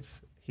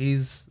 decides,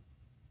 he's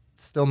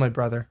still my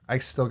brother. I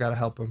still gotta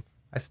help him.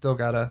 I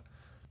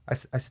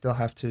still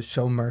have to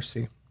show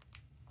mercy.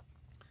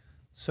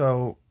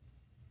 So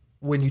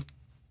when you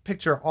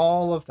picture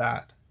all of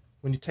that,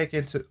 when you take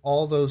into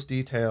all those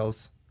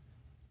details,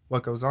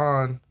 what goes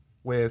on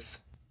with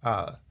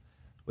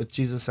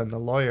Jesus and the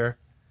lawyer,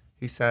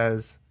 he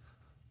says,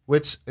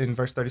 in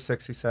verse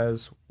 36, he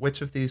says,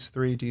 which of these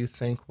three do you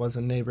think was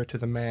a neighbor to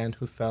the man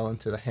who fell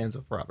into the hands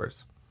of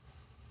robbers?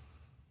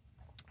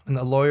 And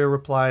the lawyer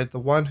replied, the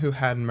one who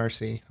had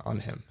mercy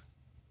on him.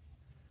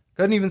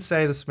 Couldn't even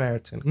say the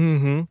Samaritan.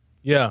 Mm-hmm.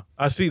 Yeah,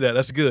 I see that.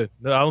 That's good.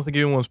 No, I don't think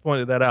anyone's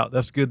pointed that out.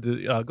 That's good.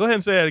 To go ahead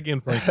and say that again,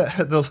 Frank.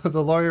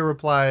 The lawyer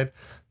replied,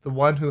 the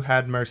one who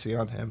had mercy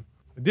on him.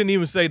 It didn't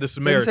even say the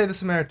Samaritan. Didn't say the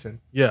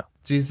Samaritan. Yeah.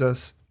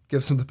 Jesus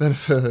gives him the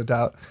benefit of the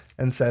doubt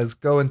and says,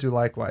 go and do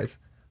likewise,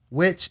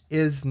 which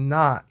is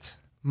not,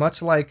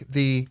 much like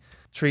the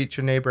treat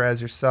your neighbor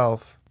as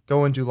yourself,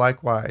 go and do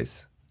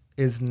likewise,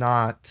 is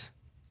not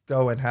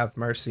go and have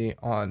mercy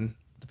on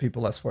the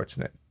people less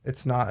fortunate.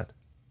 It's not.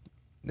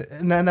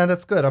 And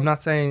that's good. I'm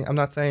not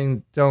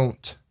saying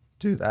don't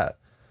do that.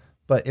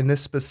 But in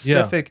this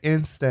specific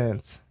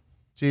instance,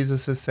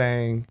 Jesus is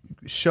saying,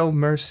 show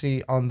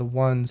mercy on the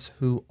ones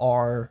who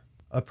are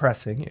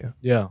oppressing you.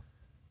 Yeah.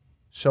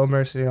 Show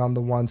mercy on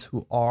the ones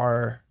who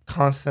are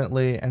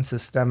constantly and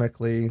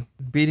systemically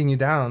beating you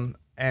down,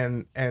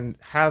 and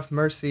have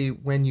mercy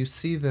when you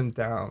see them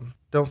down.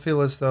 Don't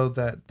feel as though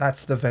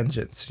that's the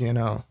vengeance, you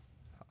know.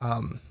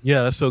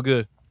 Yeah, that's so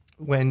good.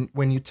 When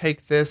you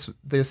take this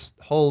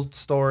whole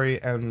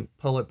story and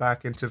pull it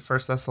back into 1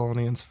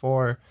 Thessalonians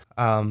 4,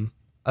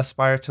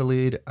 aspire to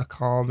lead a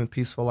calm and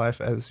peaceful life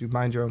as you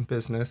mind your own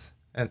business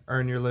and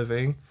earn your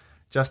living,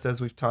 just as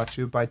we've taught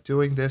you. By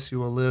doing this, you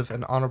will live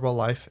an honorable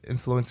life,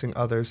 influencing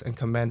others and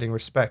commanding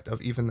respect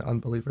of even the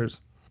unbelievers.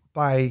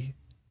 By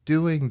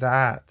doing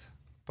that,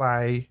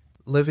 by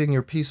living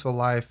your peaceful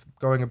life,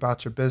 going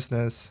about your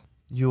business,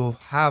 you'll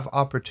have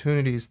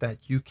opportunities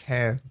that you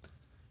can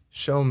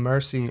show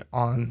mercy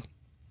on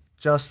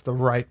just the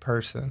right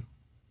person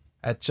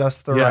at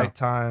just the right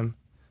time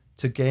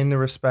to gain the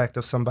respect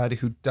of somebody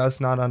who does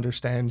not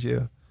understand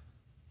you.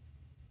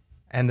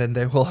 And then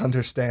they will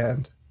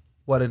understand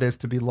what it is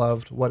to be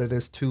loved, what it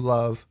is to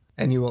love,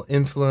 and you will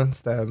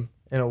influence them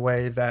in a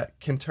way that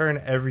can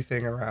turn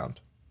everything around.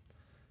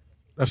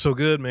 That's so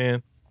good,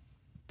 man.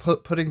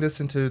 Putting this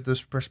into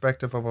this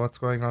perspective of what's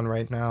going on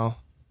right now,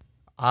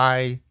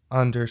 I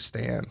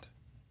understand.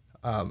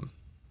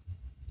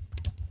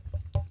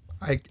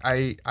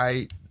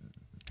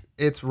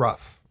 It's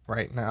rough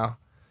right now.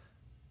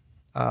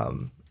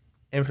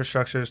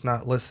 Infrastructure is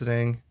not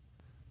listening.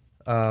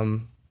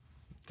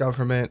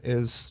 Government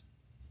is,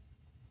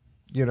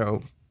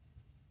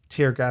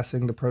 tear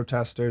gassing the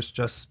protesters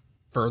just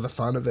for the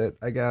fun of it,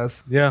 I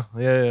guess.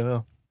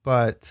 Yeah.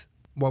 But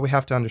what we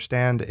have to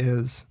understand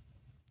is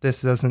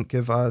this doesn't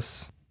give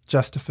us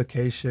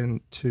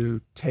justification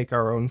to take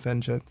our own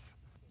vengeance.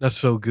 That's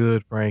so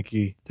good,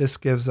 Frankie. This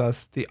gives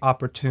us the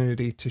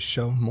opportunity to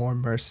show more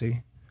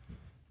mercy,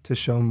 to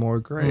show more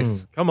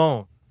grace. Come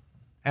on.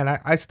 And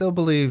I still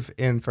believe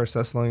in 1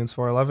 Thessalonians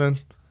 4:11,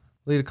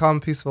 lead a calm,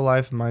 peaceful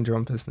life and mind your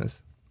own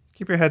business.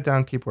 Keep your head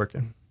down, keep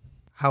working.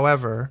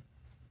 However,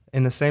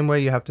 in the same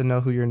way you have to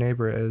know who your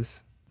neighbor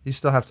is, you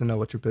still have to know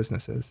what your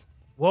business is.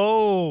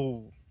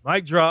 Whoa,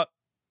 mic drop.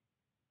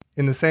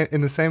 In the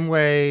same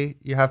way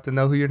you have to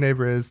know who your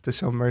neighbor is to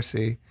show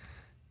mercy,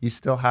 you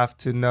still have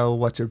to know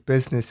what your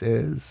business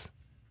is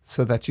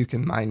so that you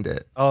can mind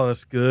it. Oh,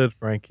 that's good,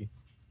 Frankie.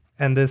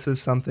 And this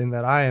is something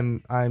that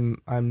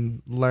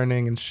I'm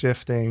learning and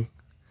shifting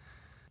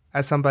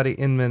as somebody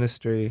in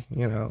ministry.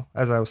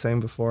 As I was saying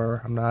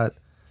before, I'm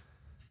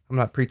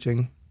not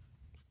preaching,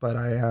 but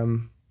I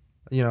am.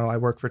 I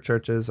work for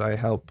churches. I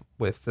help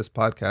with this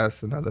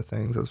podcast and other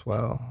things as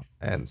well.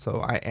 And so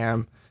I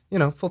am,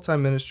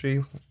 full-time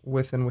ministry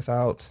with and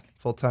without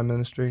full-time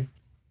ministry,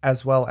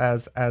 as well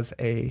as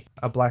a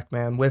black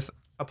man with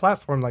a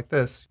platform like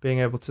this, being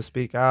able to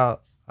speak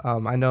out.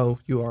 I know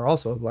you are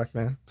also a black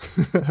man,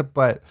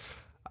 but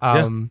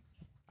I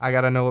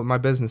got to know what my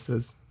business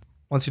is.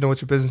 Once you know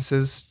what your business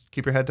is,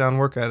 keep your head down,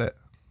 work at it.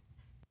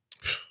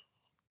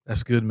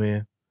 That's good,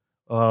 man.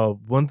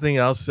 One thing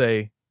I'll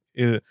say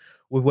is,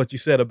 with what you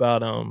said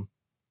about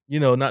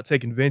not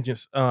taking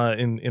vengeance,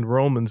 in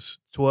Romans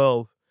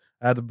 12,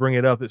 I had to bring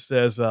it up. It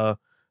says,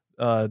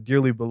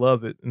 dearly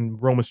beloved, in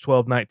Romans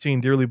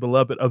 12:19, dearly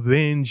beloved,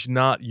 avenge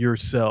not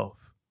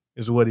yourself,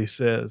 is what he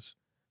says.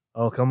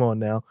 Oh, come on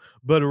now.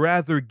 But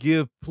rather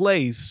give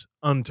place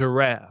unto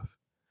wrath.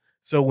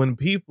 So when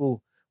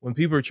people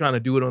are trying to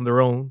do it on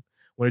their own,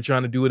 when they're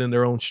trying to do it in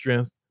their own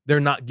strength, they're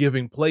not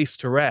giving place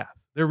to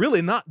wrath. They're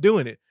really not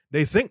doing it.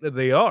 They think that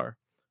they are,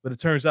 but it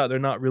turns out they're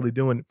not really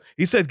doing it.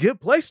 He said, give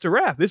place to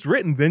wrath. It's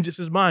written, vengeance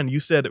is mine. You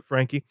said it,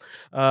 Frankie.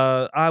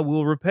 I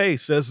will repay,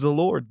 says the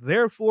Lord.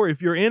 Therefore,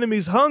 if your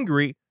enemy's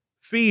hungry,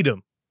 feed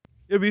him.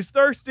 If he's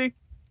thirsty,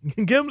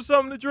 give him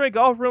something to drink.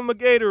 Offer him a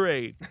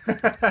Gatorade.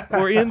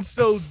 For in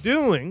so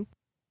doing,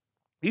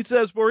 he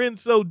says, for in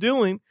so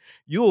doing,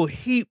 you'll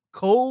heap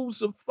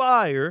coals of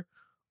fire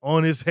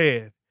on his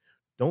head.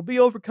 Don't be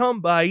overcome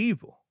by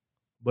evil,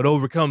 but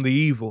overcome the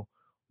evil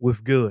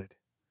with good.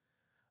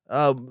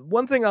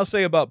 One thing I'll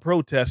say about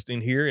protesting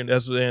here,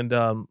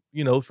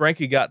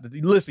 Frankie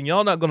listen,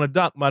 y'all not going to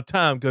dock my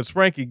time because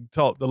Frankie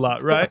talked a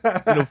lot, right?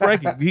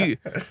 Frankie,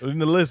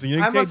 listen, you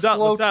can't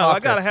dock my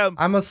time.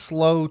 I'm a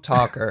slow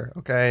talker,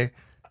 okay?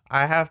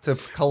 I have to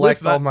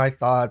collect all my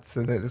thoughts,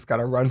 and it just got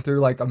to run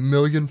through like a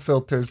million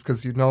filters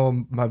because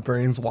my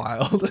brain's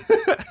wild.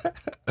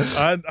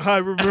 I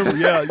remember,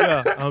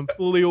 yeah, I'm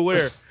fully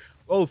aware.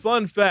 Oh,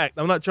 fun fact.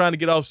 I'm not trying to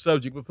get off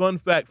subject, but fun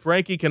fact,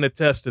 Frankie can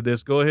attest to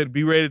this. Go ahead,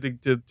 be ready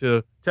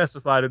to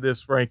testify to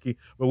this, Frankie.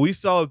 But we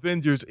saw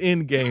Avengers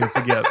Endgame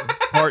together.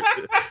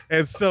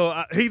 And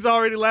so he's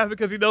already laughing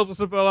because he knows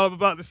what I'm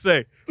about to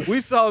say.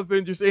 We saw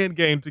Avengers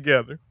Endgame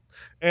together.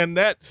 And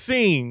that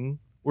scene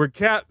where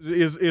Cap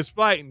is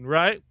fighting,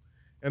 right?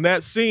 And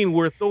that scene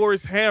where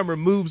Thor's hammer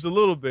moves a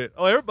little bit.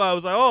 Oh, everybody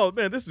was like, oh,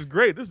 man, this is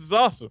great. This is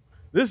awesome.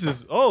 This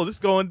is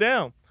going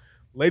down.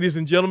 Ladies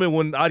and gentlemen,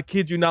 when I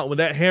kid you not, when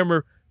that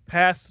hammer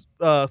passed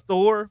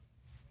Thor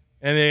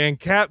and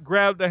Cap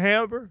grabbed the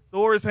hammer,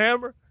 Thor's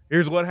hammer,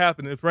 here's what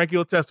happened. And Frankie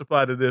will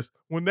testify to this.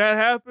 When that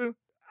happened,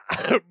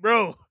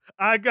 bro,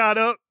 I got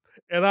up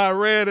and I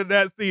ran in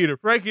that theater.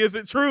 Frankie, is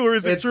it true or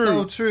is it true? It's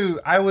so true.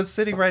 I was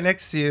sitting right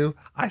next to you.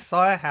 I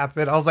saw it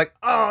happen. I was like,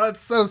 oh,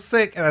 that's so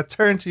sick. And I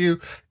turned to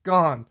you,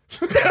 gone.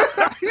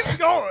 He's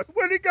gone.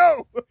 Where'd he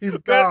go? He's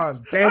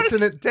gone.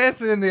 Dancing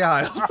in the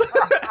aisles.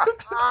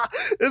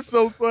 It's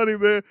so funny,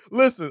 man.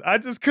 Listen, I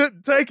just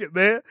couldn't take it,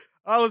 man.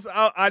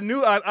 I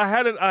knew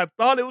I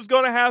thought it was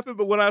going to happen,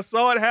 but when I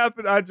saw it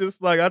happen, I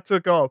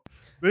took off.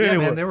 But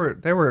anyway.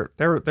 Man, they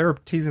were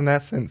teasing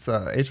that since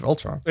Age of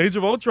Ultron. Age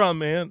of Ultron,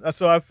 man.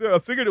 So I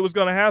figured it was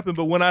going to happen,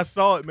 but when I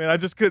saw it, man, I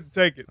just couldn't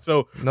take it.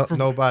 So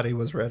nobody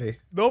was ready.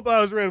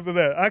 Nobody was ready for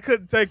that. I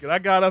couldn't take it. I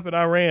got up and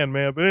I ran,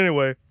 man. But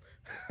anyway,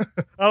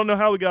 I don't know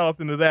how we got off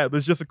into that, but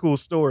it's just a cool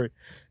story.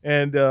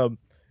 And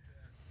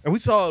we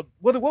saw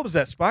what was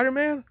that?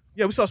 Spider-Man?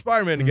 Yeah, we saw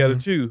Spider-Man together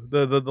too.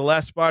 The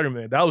last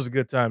Spider-Man. That was a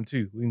good time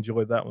too. We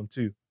enjoyed that one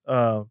too.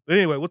 But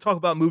anyway, we'll talk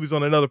about movies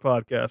on another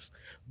podcast.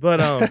 But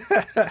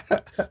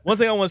one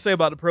thing I want to say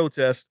about the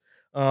protest,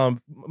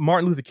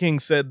 Martin Luther King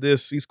said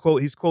this. He's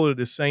quoted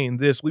as saying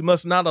this: "We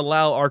must not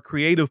allow our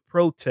creative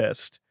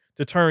protest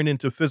to turn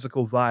into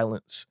physical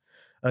violence.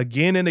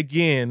 Again and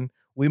again,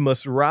 we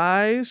must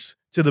rise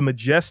to the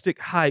majestic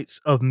heights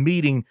of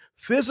meeting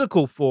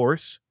physical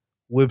force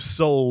with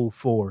soul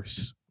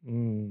force."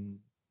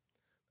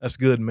 That's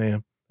good,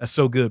 man. That's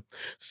so good.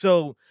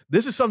 So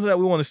this is something that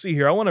we want to see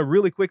here. I want to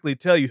really quickly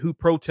tell you who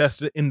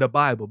protested in the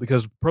Bible,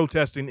 because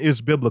protesting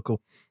is biblical.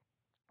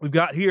 We've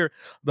got here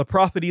the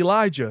prophet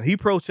Elijah. He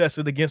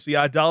protested against the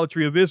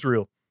idolatry of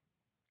Israel.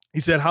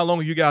 He said, how long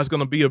are you guys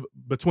going to be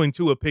between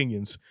two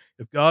opinions?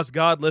 If God's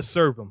God, let's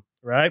serve him,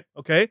 right?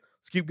 Okay,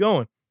 let's keep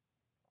going.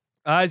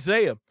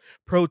 Isaiah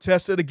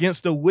protested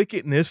against the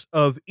wickedness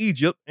of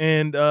Egypt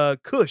and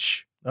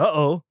Cush.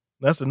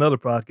 That's another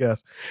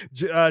podcast.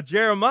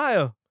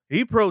 Jeremiah,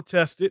 he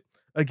protested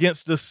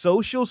against the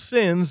social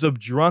sins of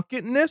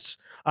drunkenness,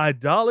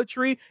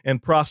 idolatry,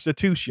 and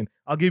prostitution.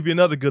 I'll give you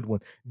another good one.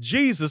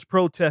 Jesus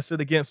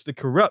protested against the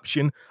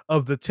corruption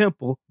of the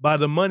temple by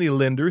the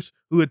moneylenders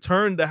who had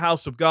turned the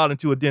house of God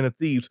into a den of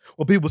thieves.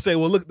 Well, people say,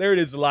 well, look, there it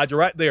is, Elijah,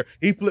 right there.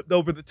 He flipped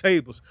over the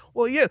tables.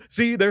 Well, yeah,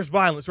 see, there's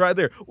violence right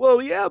there. Well,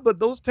 yeah, but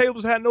those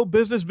tables had no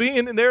business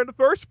being in there in the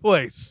first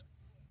place.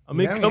 I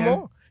mean, come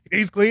on.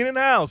 He's cleaning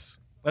house.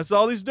 That's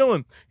all he's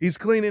doing. He's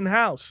cleaning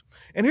house.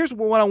 And here's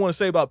what I want to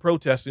say about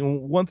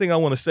protesting. One thing I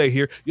want to say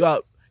here, you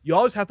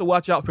always have to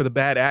watch out for the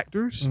bad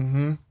actors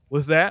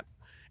with that.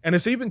 And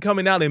it's even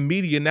coming out in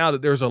media now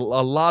that there's a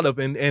lot of,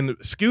 and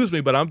excuse me,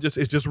 but it's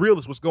just real.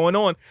 It's what's going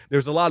on.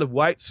 There's a lot of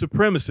white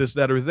supremacists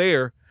that are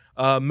there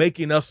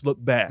making us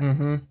look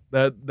bad.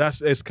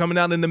 It's coming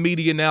out in the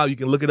media now. You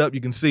can look it up.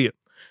 You can see it.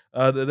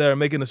 That are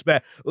making us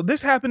bad. Well,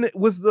 this happened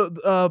with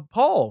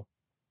Paul.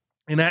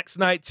 In Acts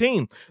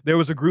 19, there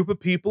was a group of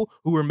people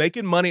who were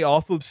making money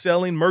off of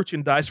selling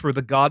merchandise for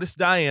the goddess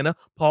Diana.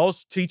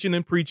 Paul's teaching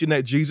and preaching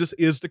that Jesus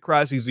is the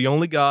Christ. He's the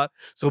only God.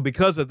 So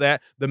because of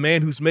that, the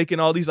man who's making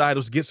all these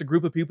idols gets a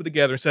group of people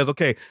together and says,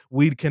 okay,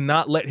 we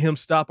cannot let him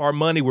stop our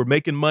money. We're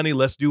making money.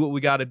 Let's do what we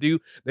got to do.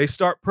 They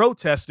start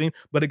protesting,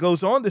 but it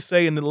goes on to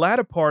say in the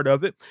latter part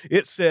of it,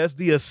 it says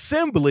the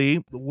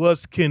assembly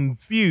was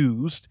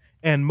confused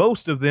and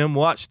most of them,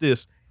 watch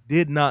this,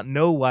 did not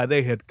know why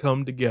they had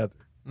come together.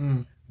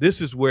 This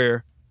is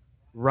where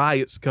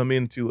riots come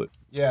into it.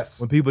 Yes.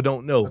 When people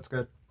don't know. That's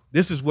good.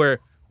 This is where,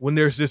 when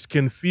there's this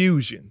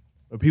confusion,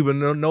 when people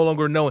no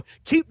longer know,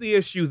 keep the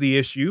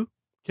issue.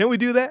 Can we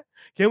do that?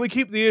 Can we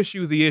keep the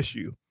issue?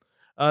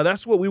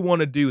 That's what we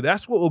want to do.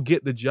 That's what will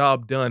get the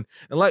job done.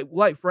 And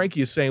like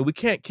Frankie is saying, we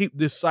can't keep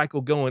this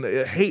cycle going.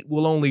 Hate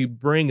will only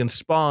bring and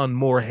spawn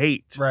more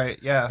hate. Right,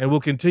 yeah. And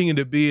we'll continue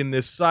to be in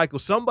this cycle.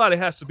 Somebody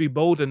has to be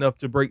bold enough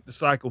to break the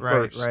cycle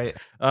first. Right.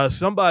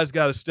 Somebody's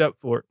got to step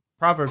for it.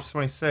 Proverbs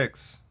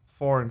 26,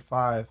 4 and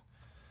 5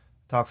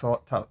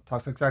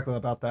 talks exactly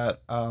about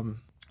that.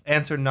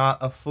 Answer not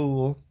a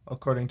fool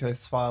according to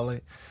his folly,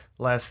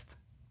 lest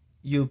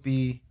you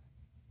be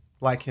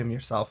like him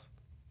yourself.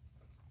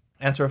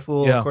 Answer a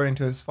fool according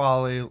to his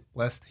folly,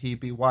 lest he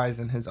be wise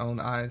in his own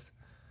eyes.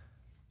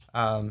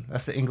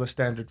 That's the English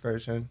Standard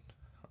Version.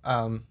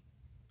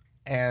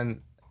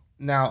 And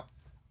now,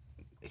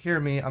 hear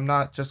me, I'm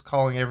not just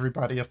calling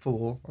everybody a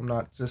fool. I'm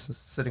not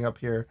just sitting up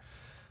here,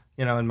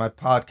 in my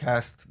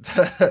podcast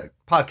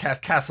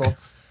castle,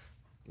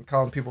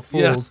 calling people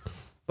fools. Yeah.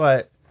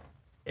 But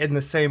in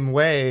the same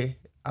way,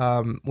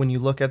 when you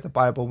look at the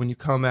Bible, when you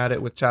come at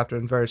it with chapter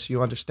and verse,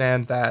 you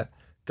understand that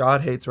God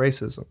hates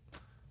racism.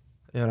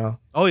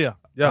 Oh yeah.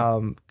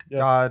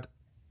 God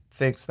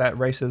thinks that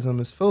racism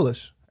is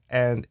foolish,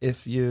 and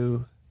if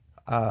you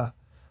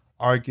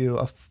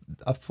argue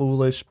a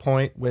foolish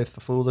point with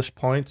foolish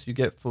points, you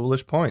get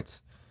foolish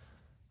points.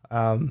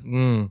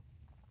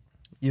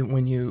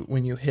 When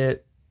you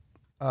hit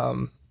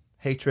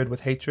hatred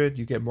with hatred,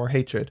 you get more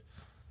hatred.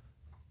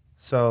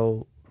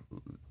 So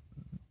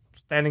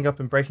standing up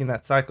and breaking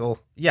that cycle,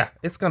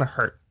 it's gonna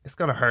hurt. It's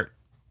gonna hurt,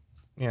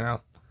 Yeah.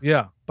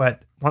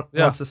 But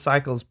once the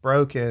cycle's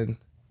broken,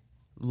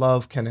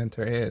 love can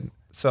enter in.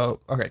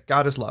 So, okay,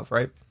 God is love,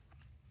 right?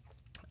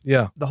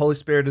 Yeah. The Holy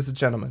Spirit is a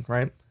gentleman,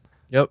 right?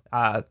 Yep.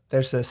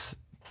 There's this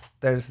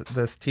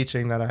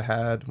teaching that I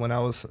had when I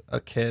was a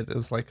kid. It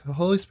was like, the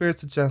Holy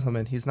Spirit's a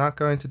gentleman. He's not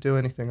going to do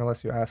anything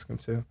unless you ask him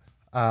to.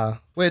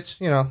 Which,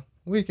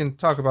 we can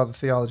talk about the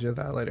theology of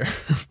that later.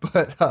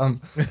 But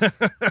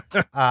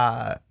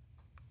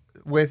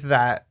with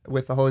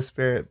the Holy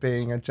Spirit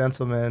being a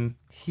gentleman,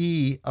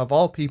 he, of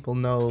all people,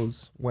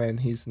 knows when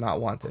he's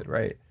not wanted,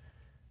 right?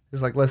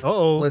 He's like,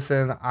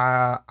 listen,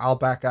 I'll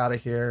back out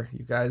of here.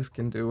 You guys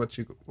can do what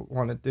you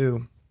want to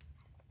do.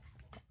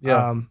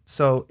 Yeah.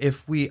 So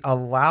if we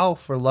allow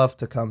for love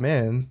to come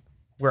in,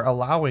 we're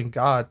allowing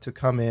God to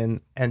come in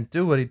and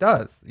do what he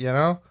does,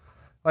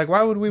 Like,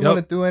 why would we want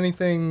to do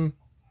anything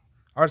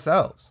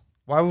ourselves?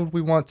 Why would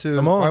we want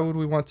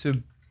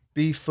to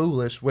be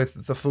foolish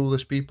with the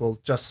foolish people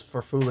just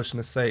for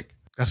foolishness' sake?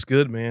 That's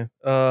good, man.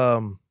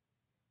 One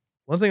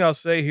thing I'll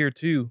say here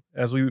too,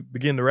 as we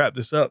begin to wrap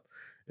this up,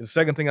 the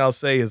second thing I'll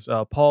say is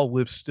Paul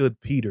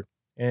withstood Peter.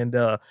 And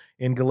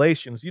in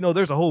Galatians,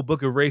 there's a whole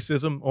book of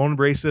racism on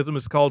racism.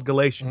 It's called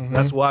Galatians. Mm-hmm.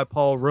 That's why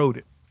Paul wrote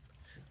it.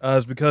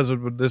 It's because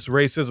of this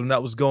racism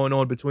that was going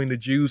on between the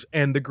Jews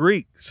and the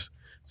Greeks.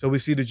 So we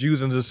see the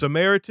Jews and the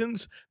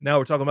Samaritans. Now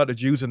we're talking about the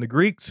Jews and the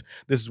Greeks.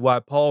 This is why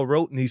Paul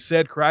wrote, and he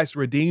said, Christ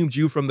redeemed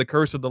you from the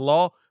curse of the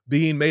law,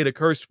 being made a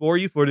curse for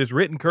you. For this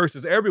written curse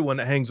is everyone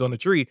that hangs on the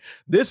tree.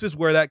 This is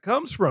where that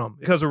comes from,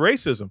 because of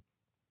racism.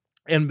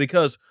 And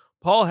because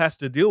Paul has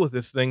to deal with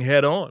this thing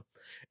head on.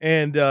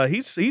 And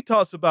he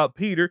talks about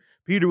Peter.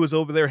 Peter was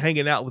over there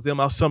hanging out with them.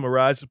 I'll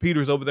summarize. So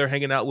Peter's over there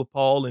hanging out with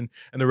Paul and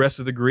the rest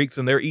of the Greeks,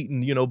 and they're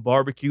eating,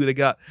 barbecue. They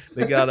got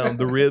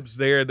the ribs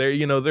there.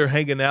 They're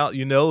hanging out,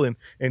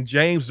 and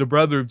James, the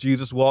brother of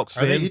Jesus, walks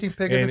in. Are they eating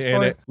pig at this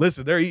point?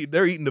 Listen,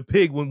 they're eating the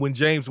pig when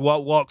James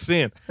walks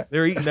in.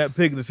 They're eating that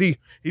pig.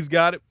 He's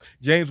got it.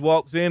 James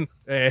walks in,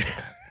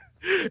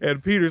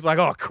 and Peter's like,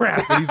 oh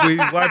crap, and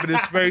he's wiping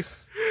his face.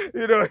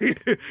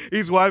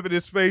 He's wiping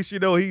his face.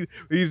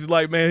 He's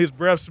like, man, his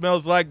breath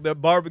smells like the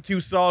barbecue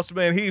sauce,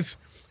 man. He's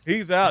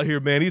out here,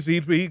 man.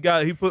 He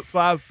put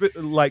 3 or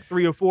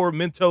 4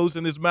 Mentos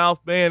in his mouth,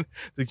 man,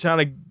 to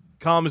try to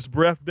calm his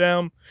breath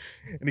down.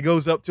 And he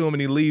goes up to him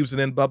and he leaves. And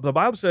then the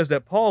Bible says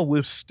that Paul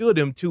withstood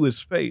him to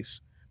his face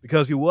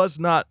because he was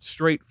not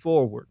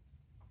straightforward.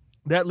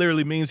 That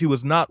literally means he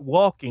was not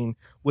walking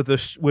with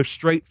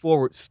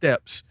straightforward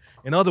steps.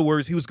 In other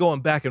words, he was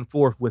going back and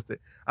forth with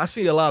it. I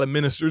see a lot of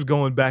ministers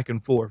going back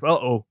and forth.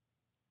 I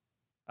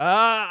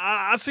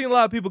seen a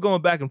lot of people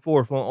going back and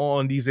forth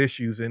on these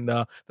issues. And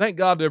thank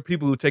God there are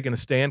people who are taking a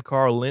stand.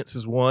 Carl Lentz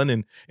is one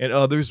and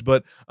others.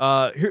 But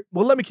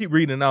let me keep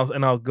reading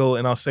and I'll go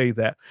and I'll say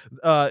that.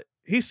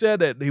 He said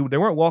that they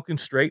weren't walking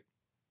straight.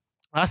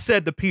 I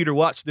said to Peter,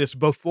 watch this,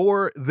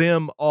 before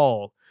them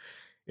all.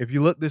 If you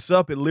look this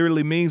up, it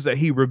literally means that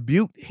he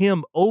rebuked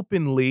him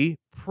openly,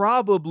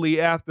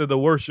 probably after the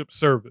worship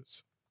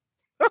service.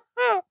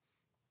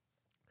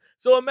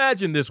 So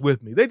imagine this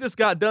with me. They just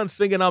got done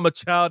singing, "I'm a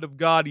child of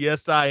God.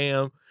 Yes, I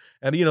am."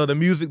 And, the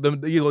music,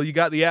 you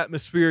got the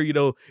atmosphere,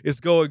 it's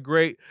going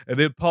great. And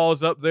then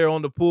Paul's up there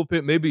on the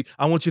pulpit. Maybe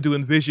I want you to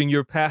envision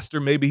your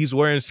pastor. Maybe he's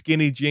wearing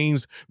skinny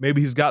jeans.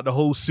 Maybe he's got the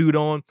whole suit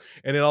on.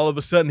 And then all of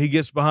a sudden he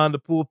gets behind the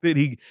pulpit.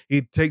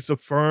 He takes a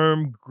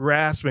firm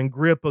grasp and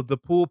grip of the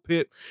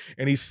pulpit,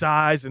 and he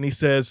sighs and he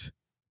says,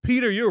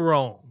 "Peter, you're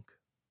wrong."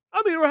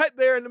 I mean, right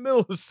there in the middle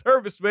of the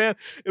service, man,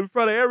 in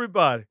front of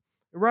everybody.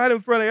 Right in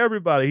front of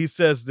everybody, he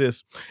says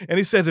this. And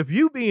he says, "If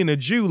you, being a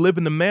Jew, live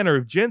in the manner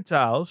of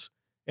Gentiles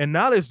and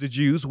not as the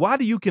Jews, why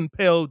do you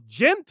compel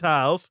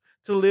Gentiles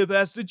to live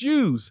as the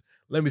Jews?"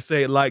 Let me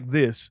say it like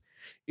this.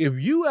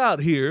 If you out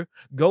here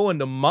going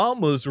to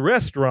Mama's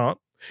restaurant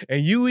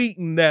and you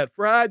eating that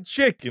fried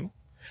chicken,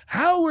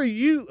 how are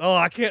you? Oh,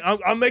 I can't.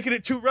 I'm making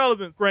it too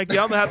relevant, Frankie.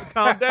 I'm going to have to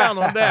calm down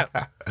on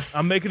that.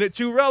 I'm making it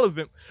too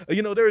relevant.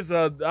 There's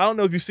I don't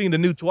know if you've seen the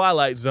new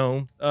Twilight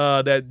Zone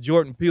that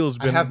Jordan Peele's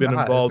been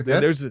involved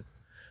in.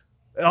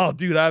 Oh,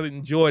 dude, I've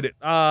enjoyed it.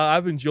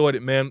 I've enjoyed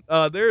it, man.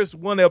 There's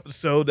one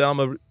episode that I'm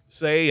going to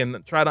say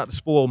and try not to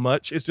spoil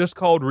much. It's just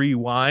called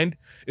Rewind.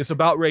 It's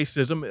about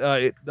racism.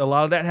 A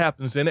lot of that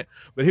happens in it.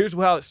 But here's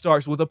how it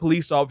starts, with a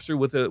police officer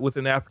with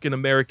an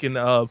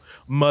African-American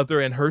mother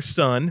and her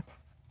son.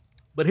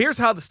 But here's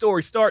how the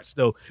story starts,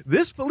 though.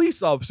 This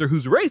police officer,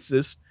 who's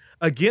racist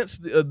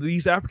against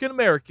these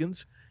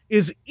African-Americans,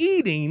 is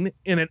eating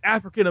in an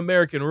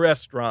African-American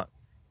restaurant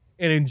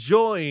and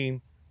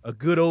enjoying a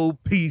good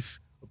old piece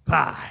of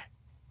pie.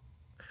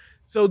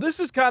 So this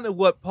is kind of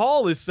what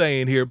Paul is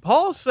saying here.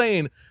 Paul's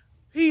saying,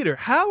 Peter,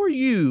 how are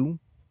you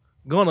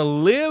going to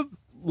live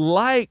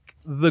like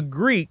the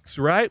Greeks,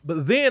 right?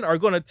 But then are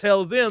going to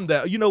tell them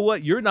that, you know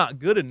what, you're not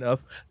good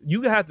enough.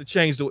 You have to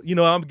change I'm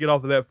going to get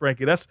off of that,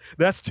 Frankie.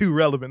 That's too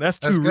relevant. That's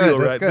too real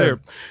right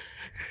there.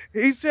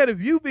 He said, if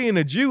you, being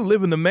a Jew,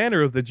 live in the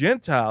manner of the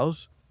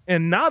Gentiles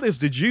and not as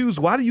the Jews,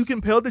 why do you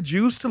compel the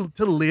Jews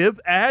to live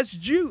as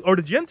Jews, or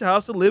the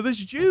Gentiles to live as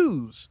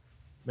Jews?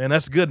 Man,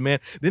 that's good, man.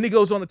 Then he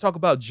goes on to talk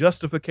about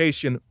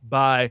justification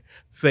by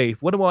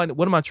faith. What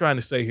am I trying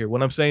to say here?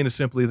 What I'm saying is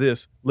simply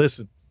this.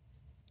 Listen,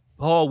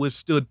 Paul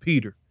withstood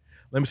Peter.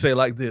 Let me say it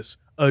like this.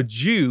 A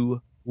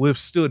Jew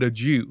withstood a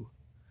Jew.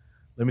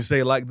 Let me say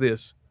it like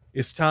this.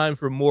 It's time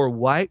for more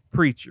white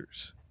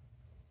preachers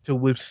to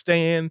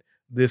withstand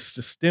this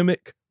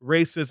systemic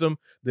racism,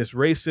 this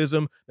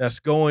racism that's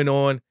going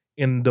on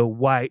in the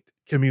white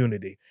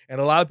community. And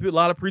a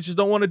lot of preachers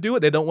don't want to do it.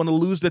 They don't want to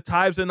lose the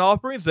tithes and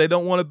offerings. They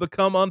don't want to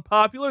become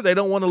unpopular. They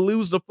don't want to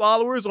lose the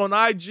followers on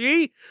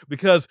IG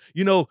because,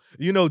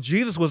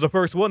 Jesus was the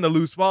first one to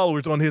lose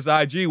followers on his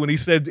IG when he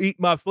said, "Eat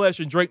my flesh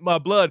and drink my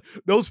blood."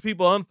 Those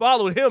people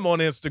unfollowed him on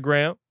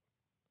Instagram.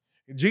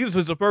 Jesus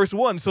is the first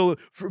one. So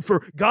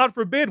for God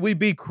forbid we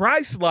be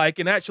Christ-like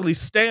and actually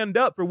stand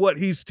up for what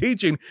he's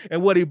teaching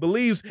and what he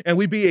believes, and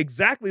we be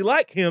exactly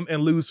like him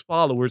and lose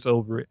followers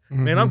over it.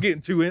 Mm-hmm. Man, I'm getting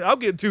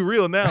too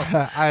real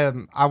now.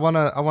 I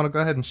wanna go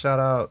ahead and shout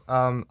out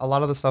a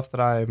lot of the stuff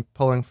that I'm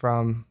pulling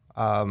from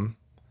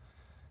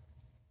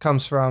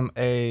comes from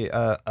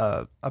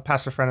a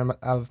pastor friend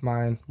of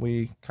mine.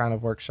 We kind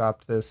of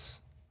workshopped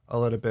this a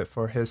little bit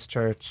for his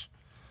church,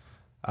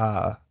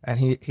 and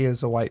he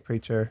is a white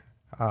preacher.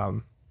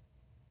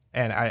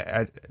 And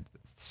I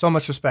so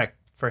much respect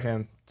for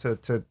him to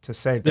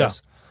say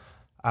this,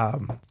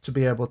 to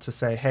be able to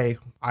say, "Hey,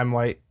 I'm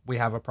white. We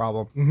have a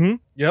problem." Mm-hmm.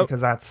 Yep.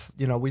 Because that's,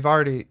 we've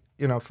already,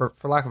 for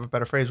lack of a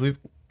better phrase,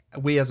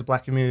 we as a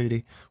black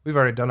community, we've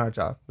already done our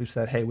job. We've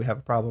said, "Hey, we have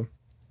a problem."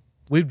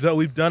 We've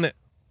done it.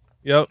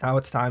 Yep. Now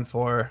it's time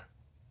for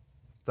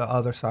the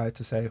other side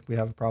to say, "We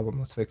have a problem.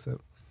 Let's fix it."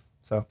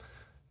 So,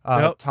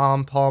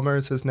 Tom Palmer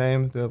is his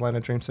name. The Atlanta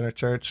Dream Center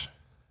Church.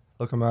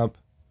 Look him up.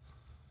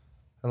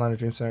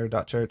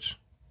 AtlantaDreamCenter.church.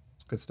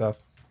 Good stuff.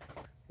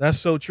 That's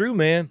so true,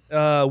 man.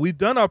 We've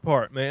done our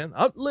part, man.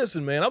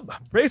 Listen, man, I'm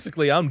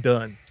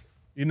done.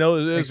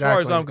 As far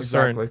as I'm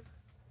concerned,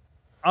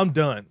 I'm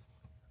done.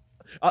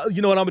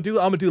 You know what I'm gonna do?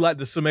 I'm gonna do like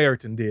the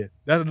Samaritan did.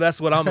 That's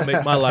what I'm gonna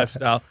make my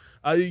lifestyle.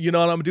 You know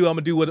what I'm gonna do? I'm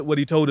gonna do what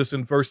he told us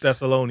in 1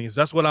 Thessalonians.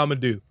 That's what I'm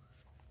gonna do.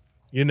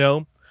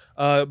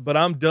 But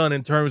I'm done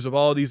in terms of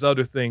all these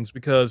other things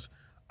because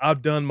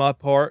I've done my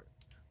part.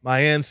 My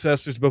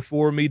ancestors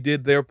before me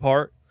did their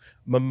part.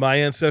 My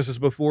ancestors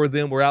before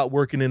them were out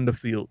working in the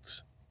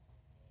fields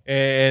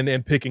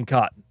and picking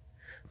cotton.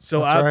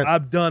 So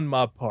I've done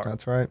my part.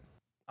 That's right.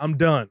 I'm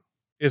done.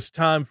 It's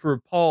time for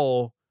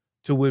Paul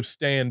to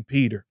withstand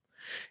Peter.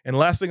 And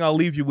last thing I'll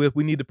leave you with,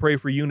 we need to pray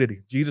for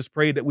unity. Jesus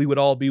prayed that we would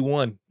all be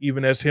one,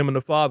 even as him and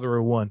the Father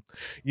are one.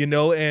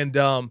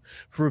 And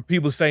for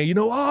people saying,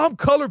 I'm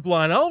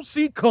colorblind, I don't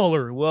see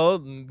color. Well,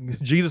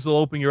 Jesus will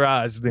open your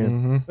eyes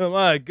then. Mm-hmm.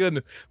 My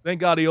goodness. Thank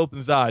God he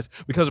opens his eyes,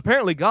 because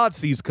apparently God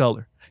sees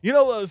color.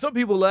 Some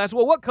people ask,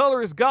 well, what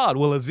color is God?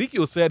 Well,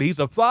 Ezekiel said he's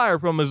a fire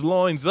from his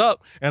loins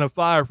up and a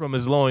fire from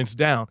his loins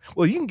down.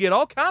 Well, you can get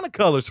all kind of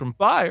colors from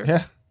fire.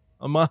 Yeah.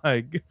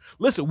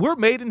 Listen, we're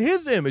made in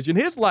his image, in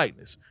his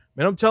likeness.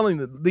 Man, I'm telling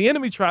you, the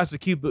enemy tries to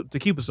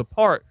keep us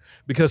apart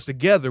because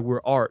together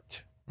we're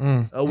art.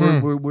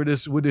 We're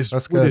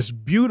this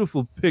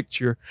beautiful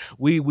picture.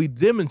 We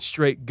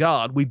demonstrate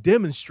God. We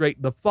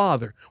demonstrate the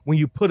Father when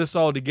you put us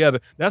all together.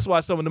 That's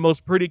why some of the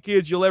most pretty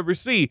kids you'll ever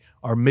see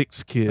are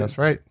mixed kids. That's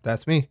right.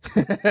 That's me.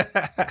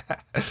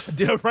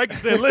 Frankie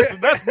said,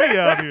 listen, that's me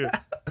out here.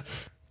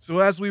 So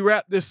as we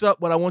wrap this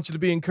up, what I want you to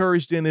be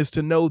encouraged in is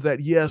to know that,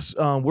 yes,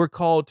 we're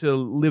called to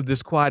live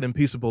this quiet and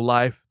peaceable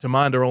life, to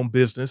mind our own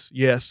business,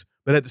 yes.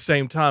 But at the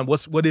same time,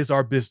 what is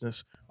our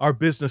business? Our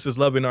business is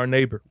loving our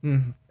neighbor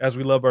as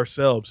we love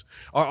ourselves.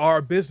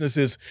 Our business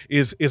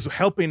is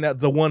helping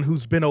the one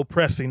who's been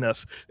oppressing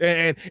us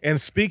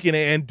and speaking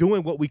and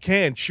doing what we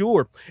can,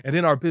 sure. And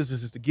then our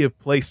business is to give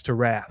place to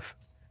wrath,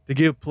 to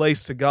give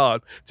place to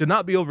God, to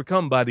not be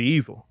overcome by the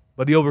evil,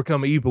 but to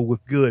overcome evil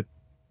with good.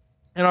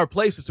 And our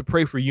place is to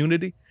pray for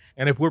unity.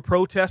 And if we're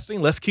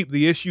protesting, let's keep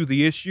the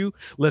issue.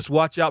 Let's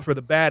watch out for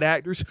the bad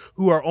actors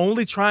who are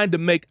only trying to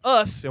make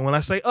us, and when I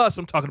say us,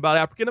 I'm talking about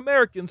African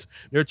Americans,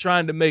 they're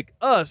trying to make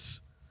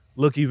us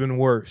look even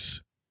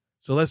worse.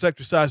 So let's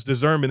exercise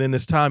discernment in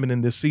this time and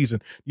in this season.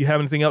 Do you have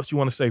anything else you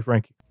want to say,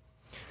 Frankie?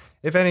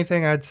 If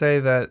anything, I'd say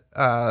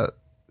that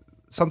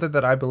something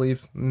that I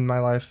believe in my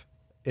life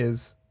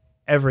is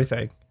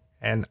everything.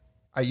 And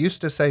I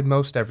used to say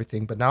most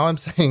everything, but now I'm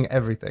saying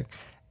everything.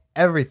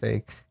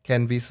 Everything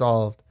can be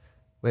solved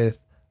with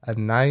a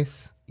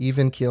nice,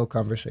 even keel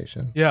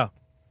conversation. Yeah,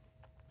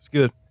 it's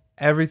good.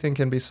 Everything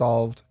can be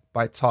solved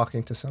by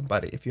talking to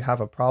somebody. If you have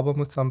a problem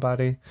with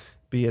somebody,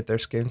 be it their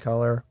skin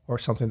color or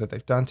something that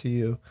they've done to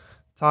you,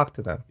 talk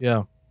to them.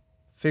 Yeah.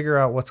 Figure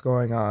out what's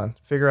going on.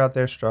 Figure out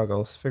their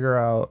struggles. Figure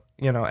out,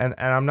 and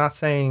I'm not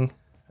saying,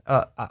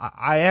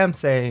 I am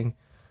saying,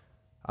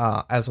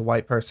 as a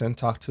white person,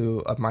 talk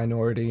to a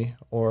minority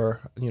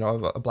or,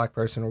 a black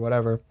person or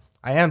whatever.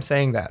 I am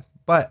saying that.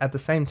 But at the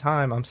same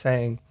time, I'm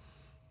saying,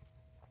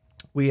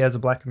 we as a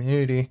black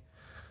community,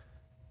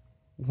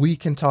 we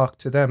can talk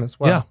to them as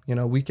well.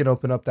 Yeah. We can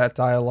open up that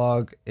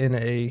dialogue in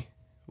a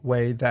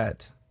way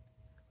that,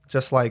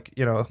 just like,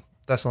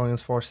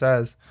 Thessalonians 4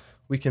 says,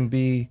 we can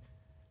be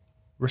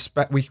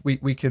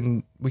we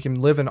can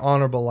live an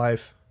honorable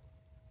life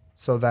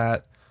so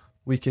that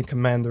we can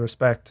command the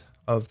respect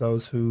of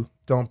those who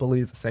don't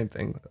believe the same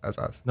thing as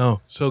us.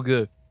 No, so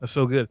good. That's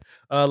so good.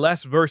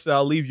 Last verse that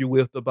I'll leave you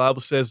with, the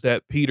Bible says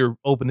that Peter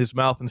opened his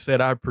mouth and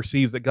said, I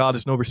perceive that God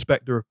is no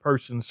respecter of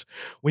persons.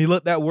 When you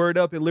look that word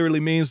up, it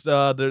literally means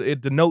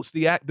it denotes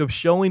the act of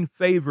showing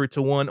favor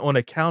to one on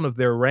account of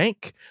their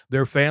rank,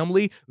 their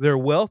family, their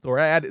wealth, or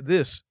add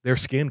this, their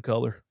skin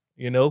color.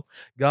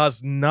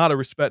 God's not a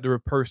respecter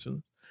of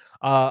persons.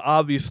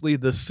 Obviously,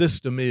 the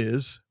system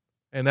is,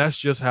 and that's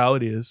just how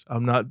it is.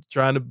 I'm not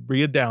trying to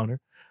be a downer.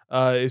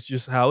 It's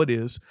just how it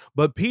is.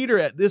 But Peter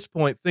at this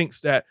point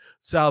thinks that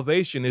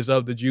salvation is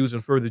of the Jews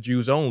and for the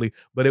Jews only,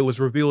 but it was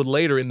revealed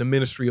later in the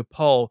ministry of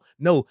Paul.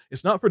 No,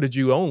 it's not for the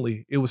Jew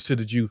only. It was to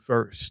the Jew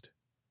first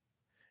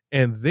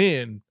and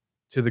then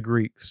to the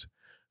Greeks.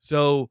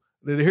 So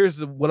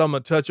here's what I'm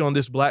going to touch on,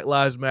 this Black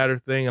Lives Matter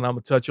thing, and I'm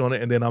going to touch on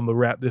it, and then I'm going to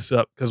wrap this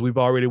up because we've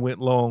already went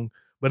long.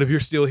 But if you're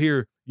still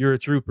here, you're a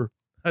trooper.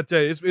 I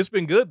tell you, it's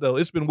been good, though.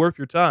 It's been worth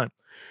your time.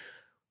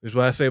 Here's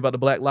what I say about the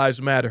Black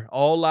Lives Matter.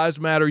 All lives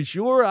matter.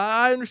 Sure,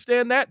 I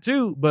understand that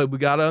too, but we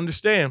got to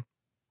understand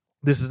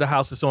this is the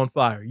house that's on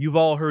fire. You've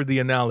all heard the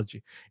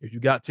analogy. If you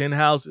got 10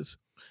 houses,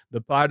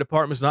 the fire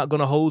department's not going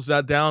to hose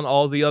that down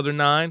all the other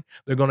 9.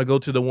 They're going to go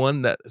to the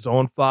one that is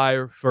on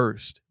fire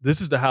first.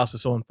 This is the house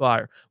that's on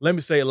fire. Let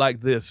me say it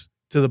like this,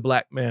 to the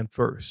black man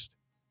first.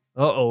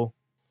 Uh-oh.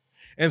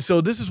 And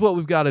so this is what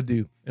we've got to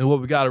do and what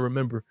we've got to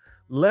remember.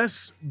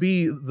 Let's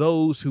be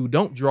those who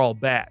don't draw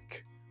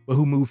back, but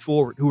who move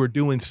forward, who are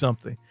doing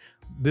something.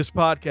 This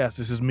podcast,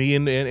 this is me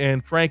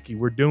and Frankie.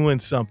 We're doing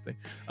something,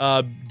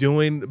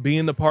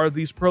 being a part of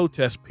these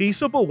protests,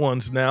 peaceable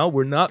ones. Now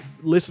we're not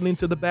listening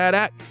to the bad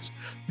actors,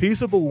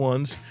 peaceable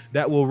ones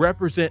that will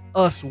represent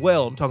us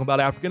well. I'm talking about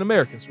African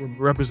Americans, will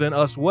represent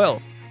us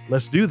well.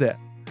 Let's do that.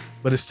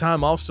 But it's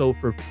time also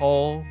for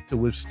Paul to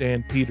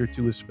withstand Peter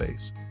to his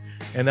face.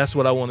 And that's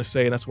what I want to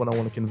say, and that's what I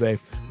want to convey.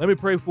 Let me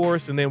pray for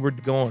us, and then we're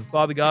going.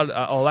 Father God,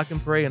 all I can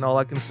pray and all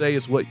I can say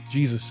is what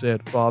Jesus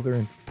said, Father.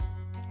 And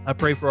I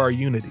pray for our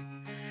unity,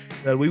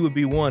 that we would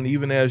be one,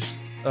 even as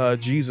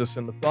Jesus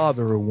and the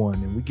Father are one.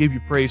 And we give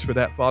you praise for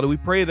that, Father. We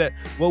pray that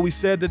what we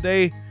said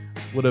today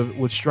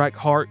would strike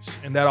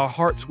hearts, and that our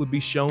hearts would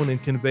be shown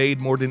and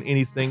conveyed more than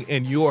anything,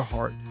 and your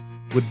heart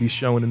would be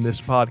shown in this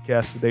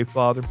podcast today,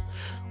 Father.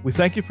 We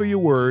thank you for your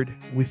word.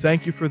 We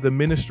thank you for the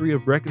ministry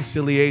of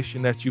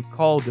reconciliation that you've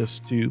called us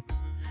to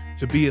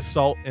be a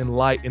salt and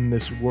light in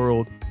this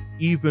world,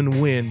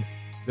 even when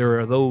there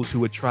are those who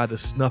would try to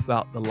snuff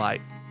out the light.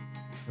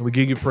 And we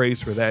give you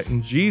praise for that.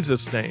 In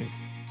Jesus' name,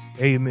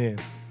 amen.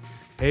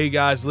 Hey,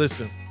 guys,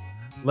 listen.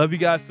 Love you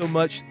guys so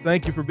much.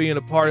 Thank you for being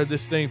a part of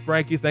this thing.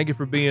 Frankie, thank you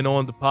for being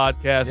on the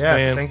podcast,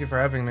 man. Thank you for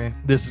having me.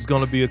 This is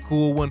going to be a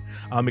cool one.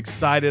 I'm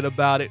excited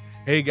about it.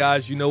 Hey,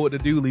 guys, you know what to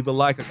do. Leave a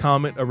like, a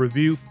comment, a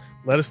review.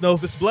 Let us know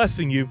if it's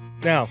blessing you.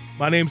 Now,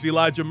 my name's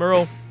Elijah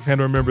Merle,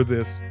 and remember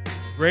this: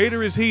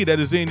 greater is he that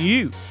is in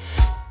you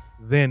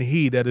than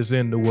he that is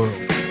in the world.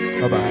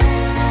 Bye-bye.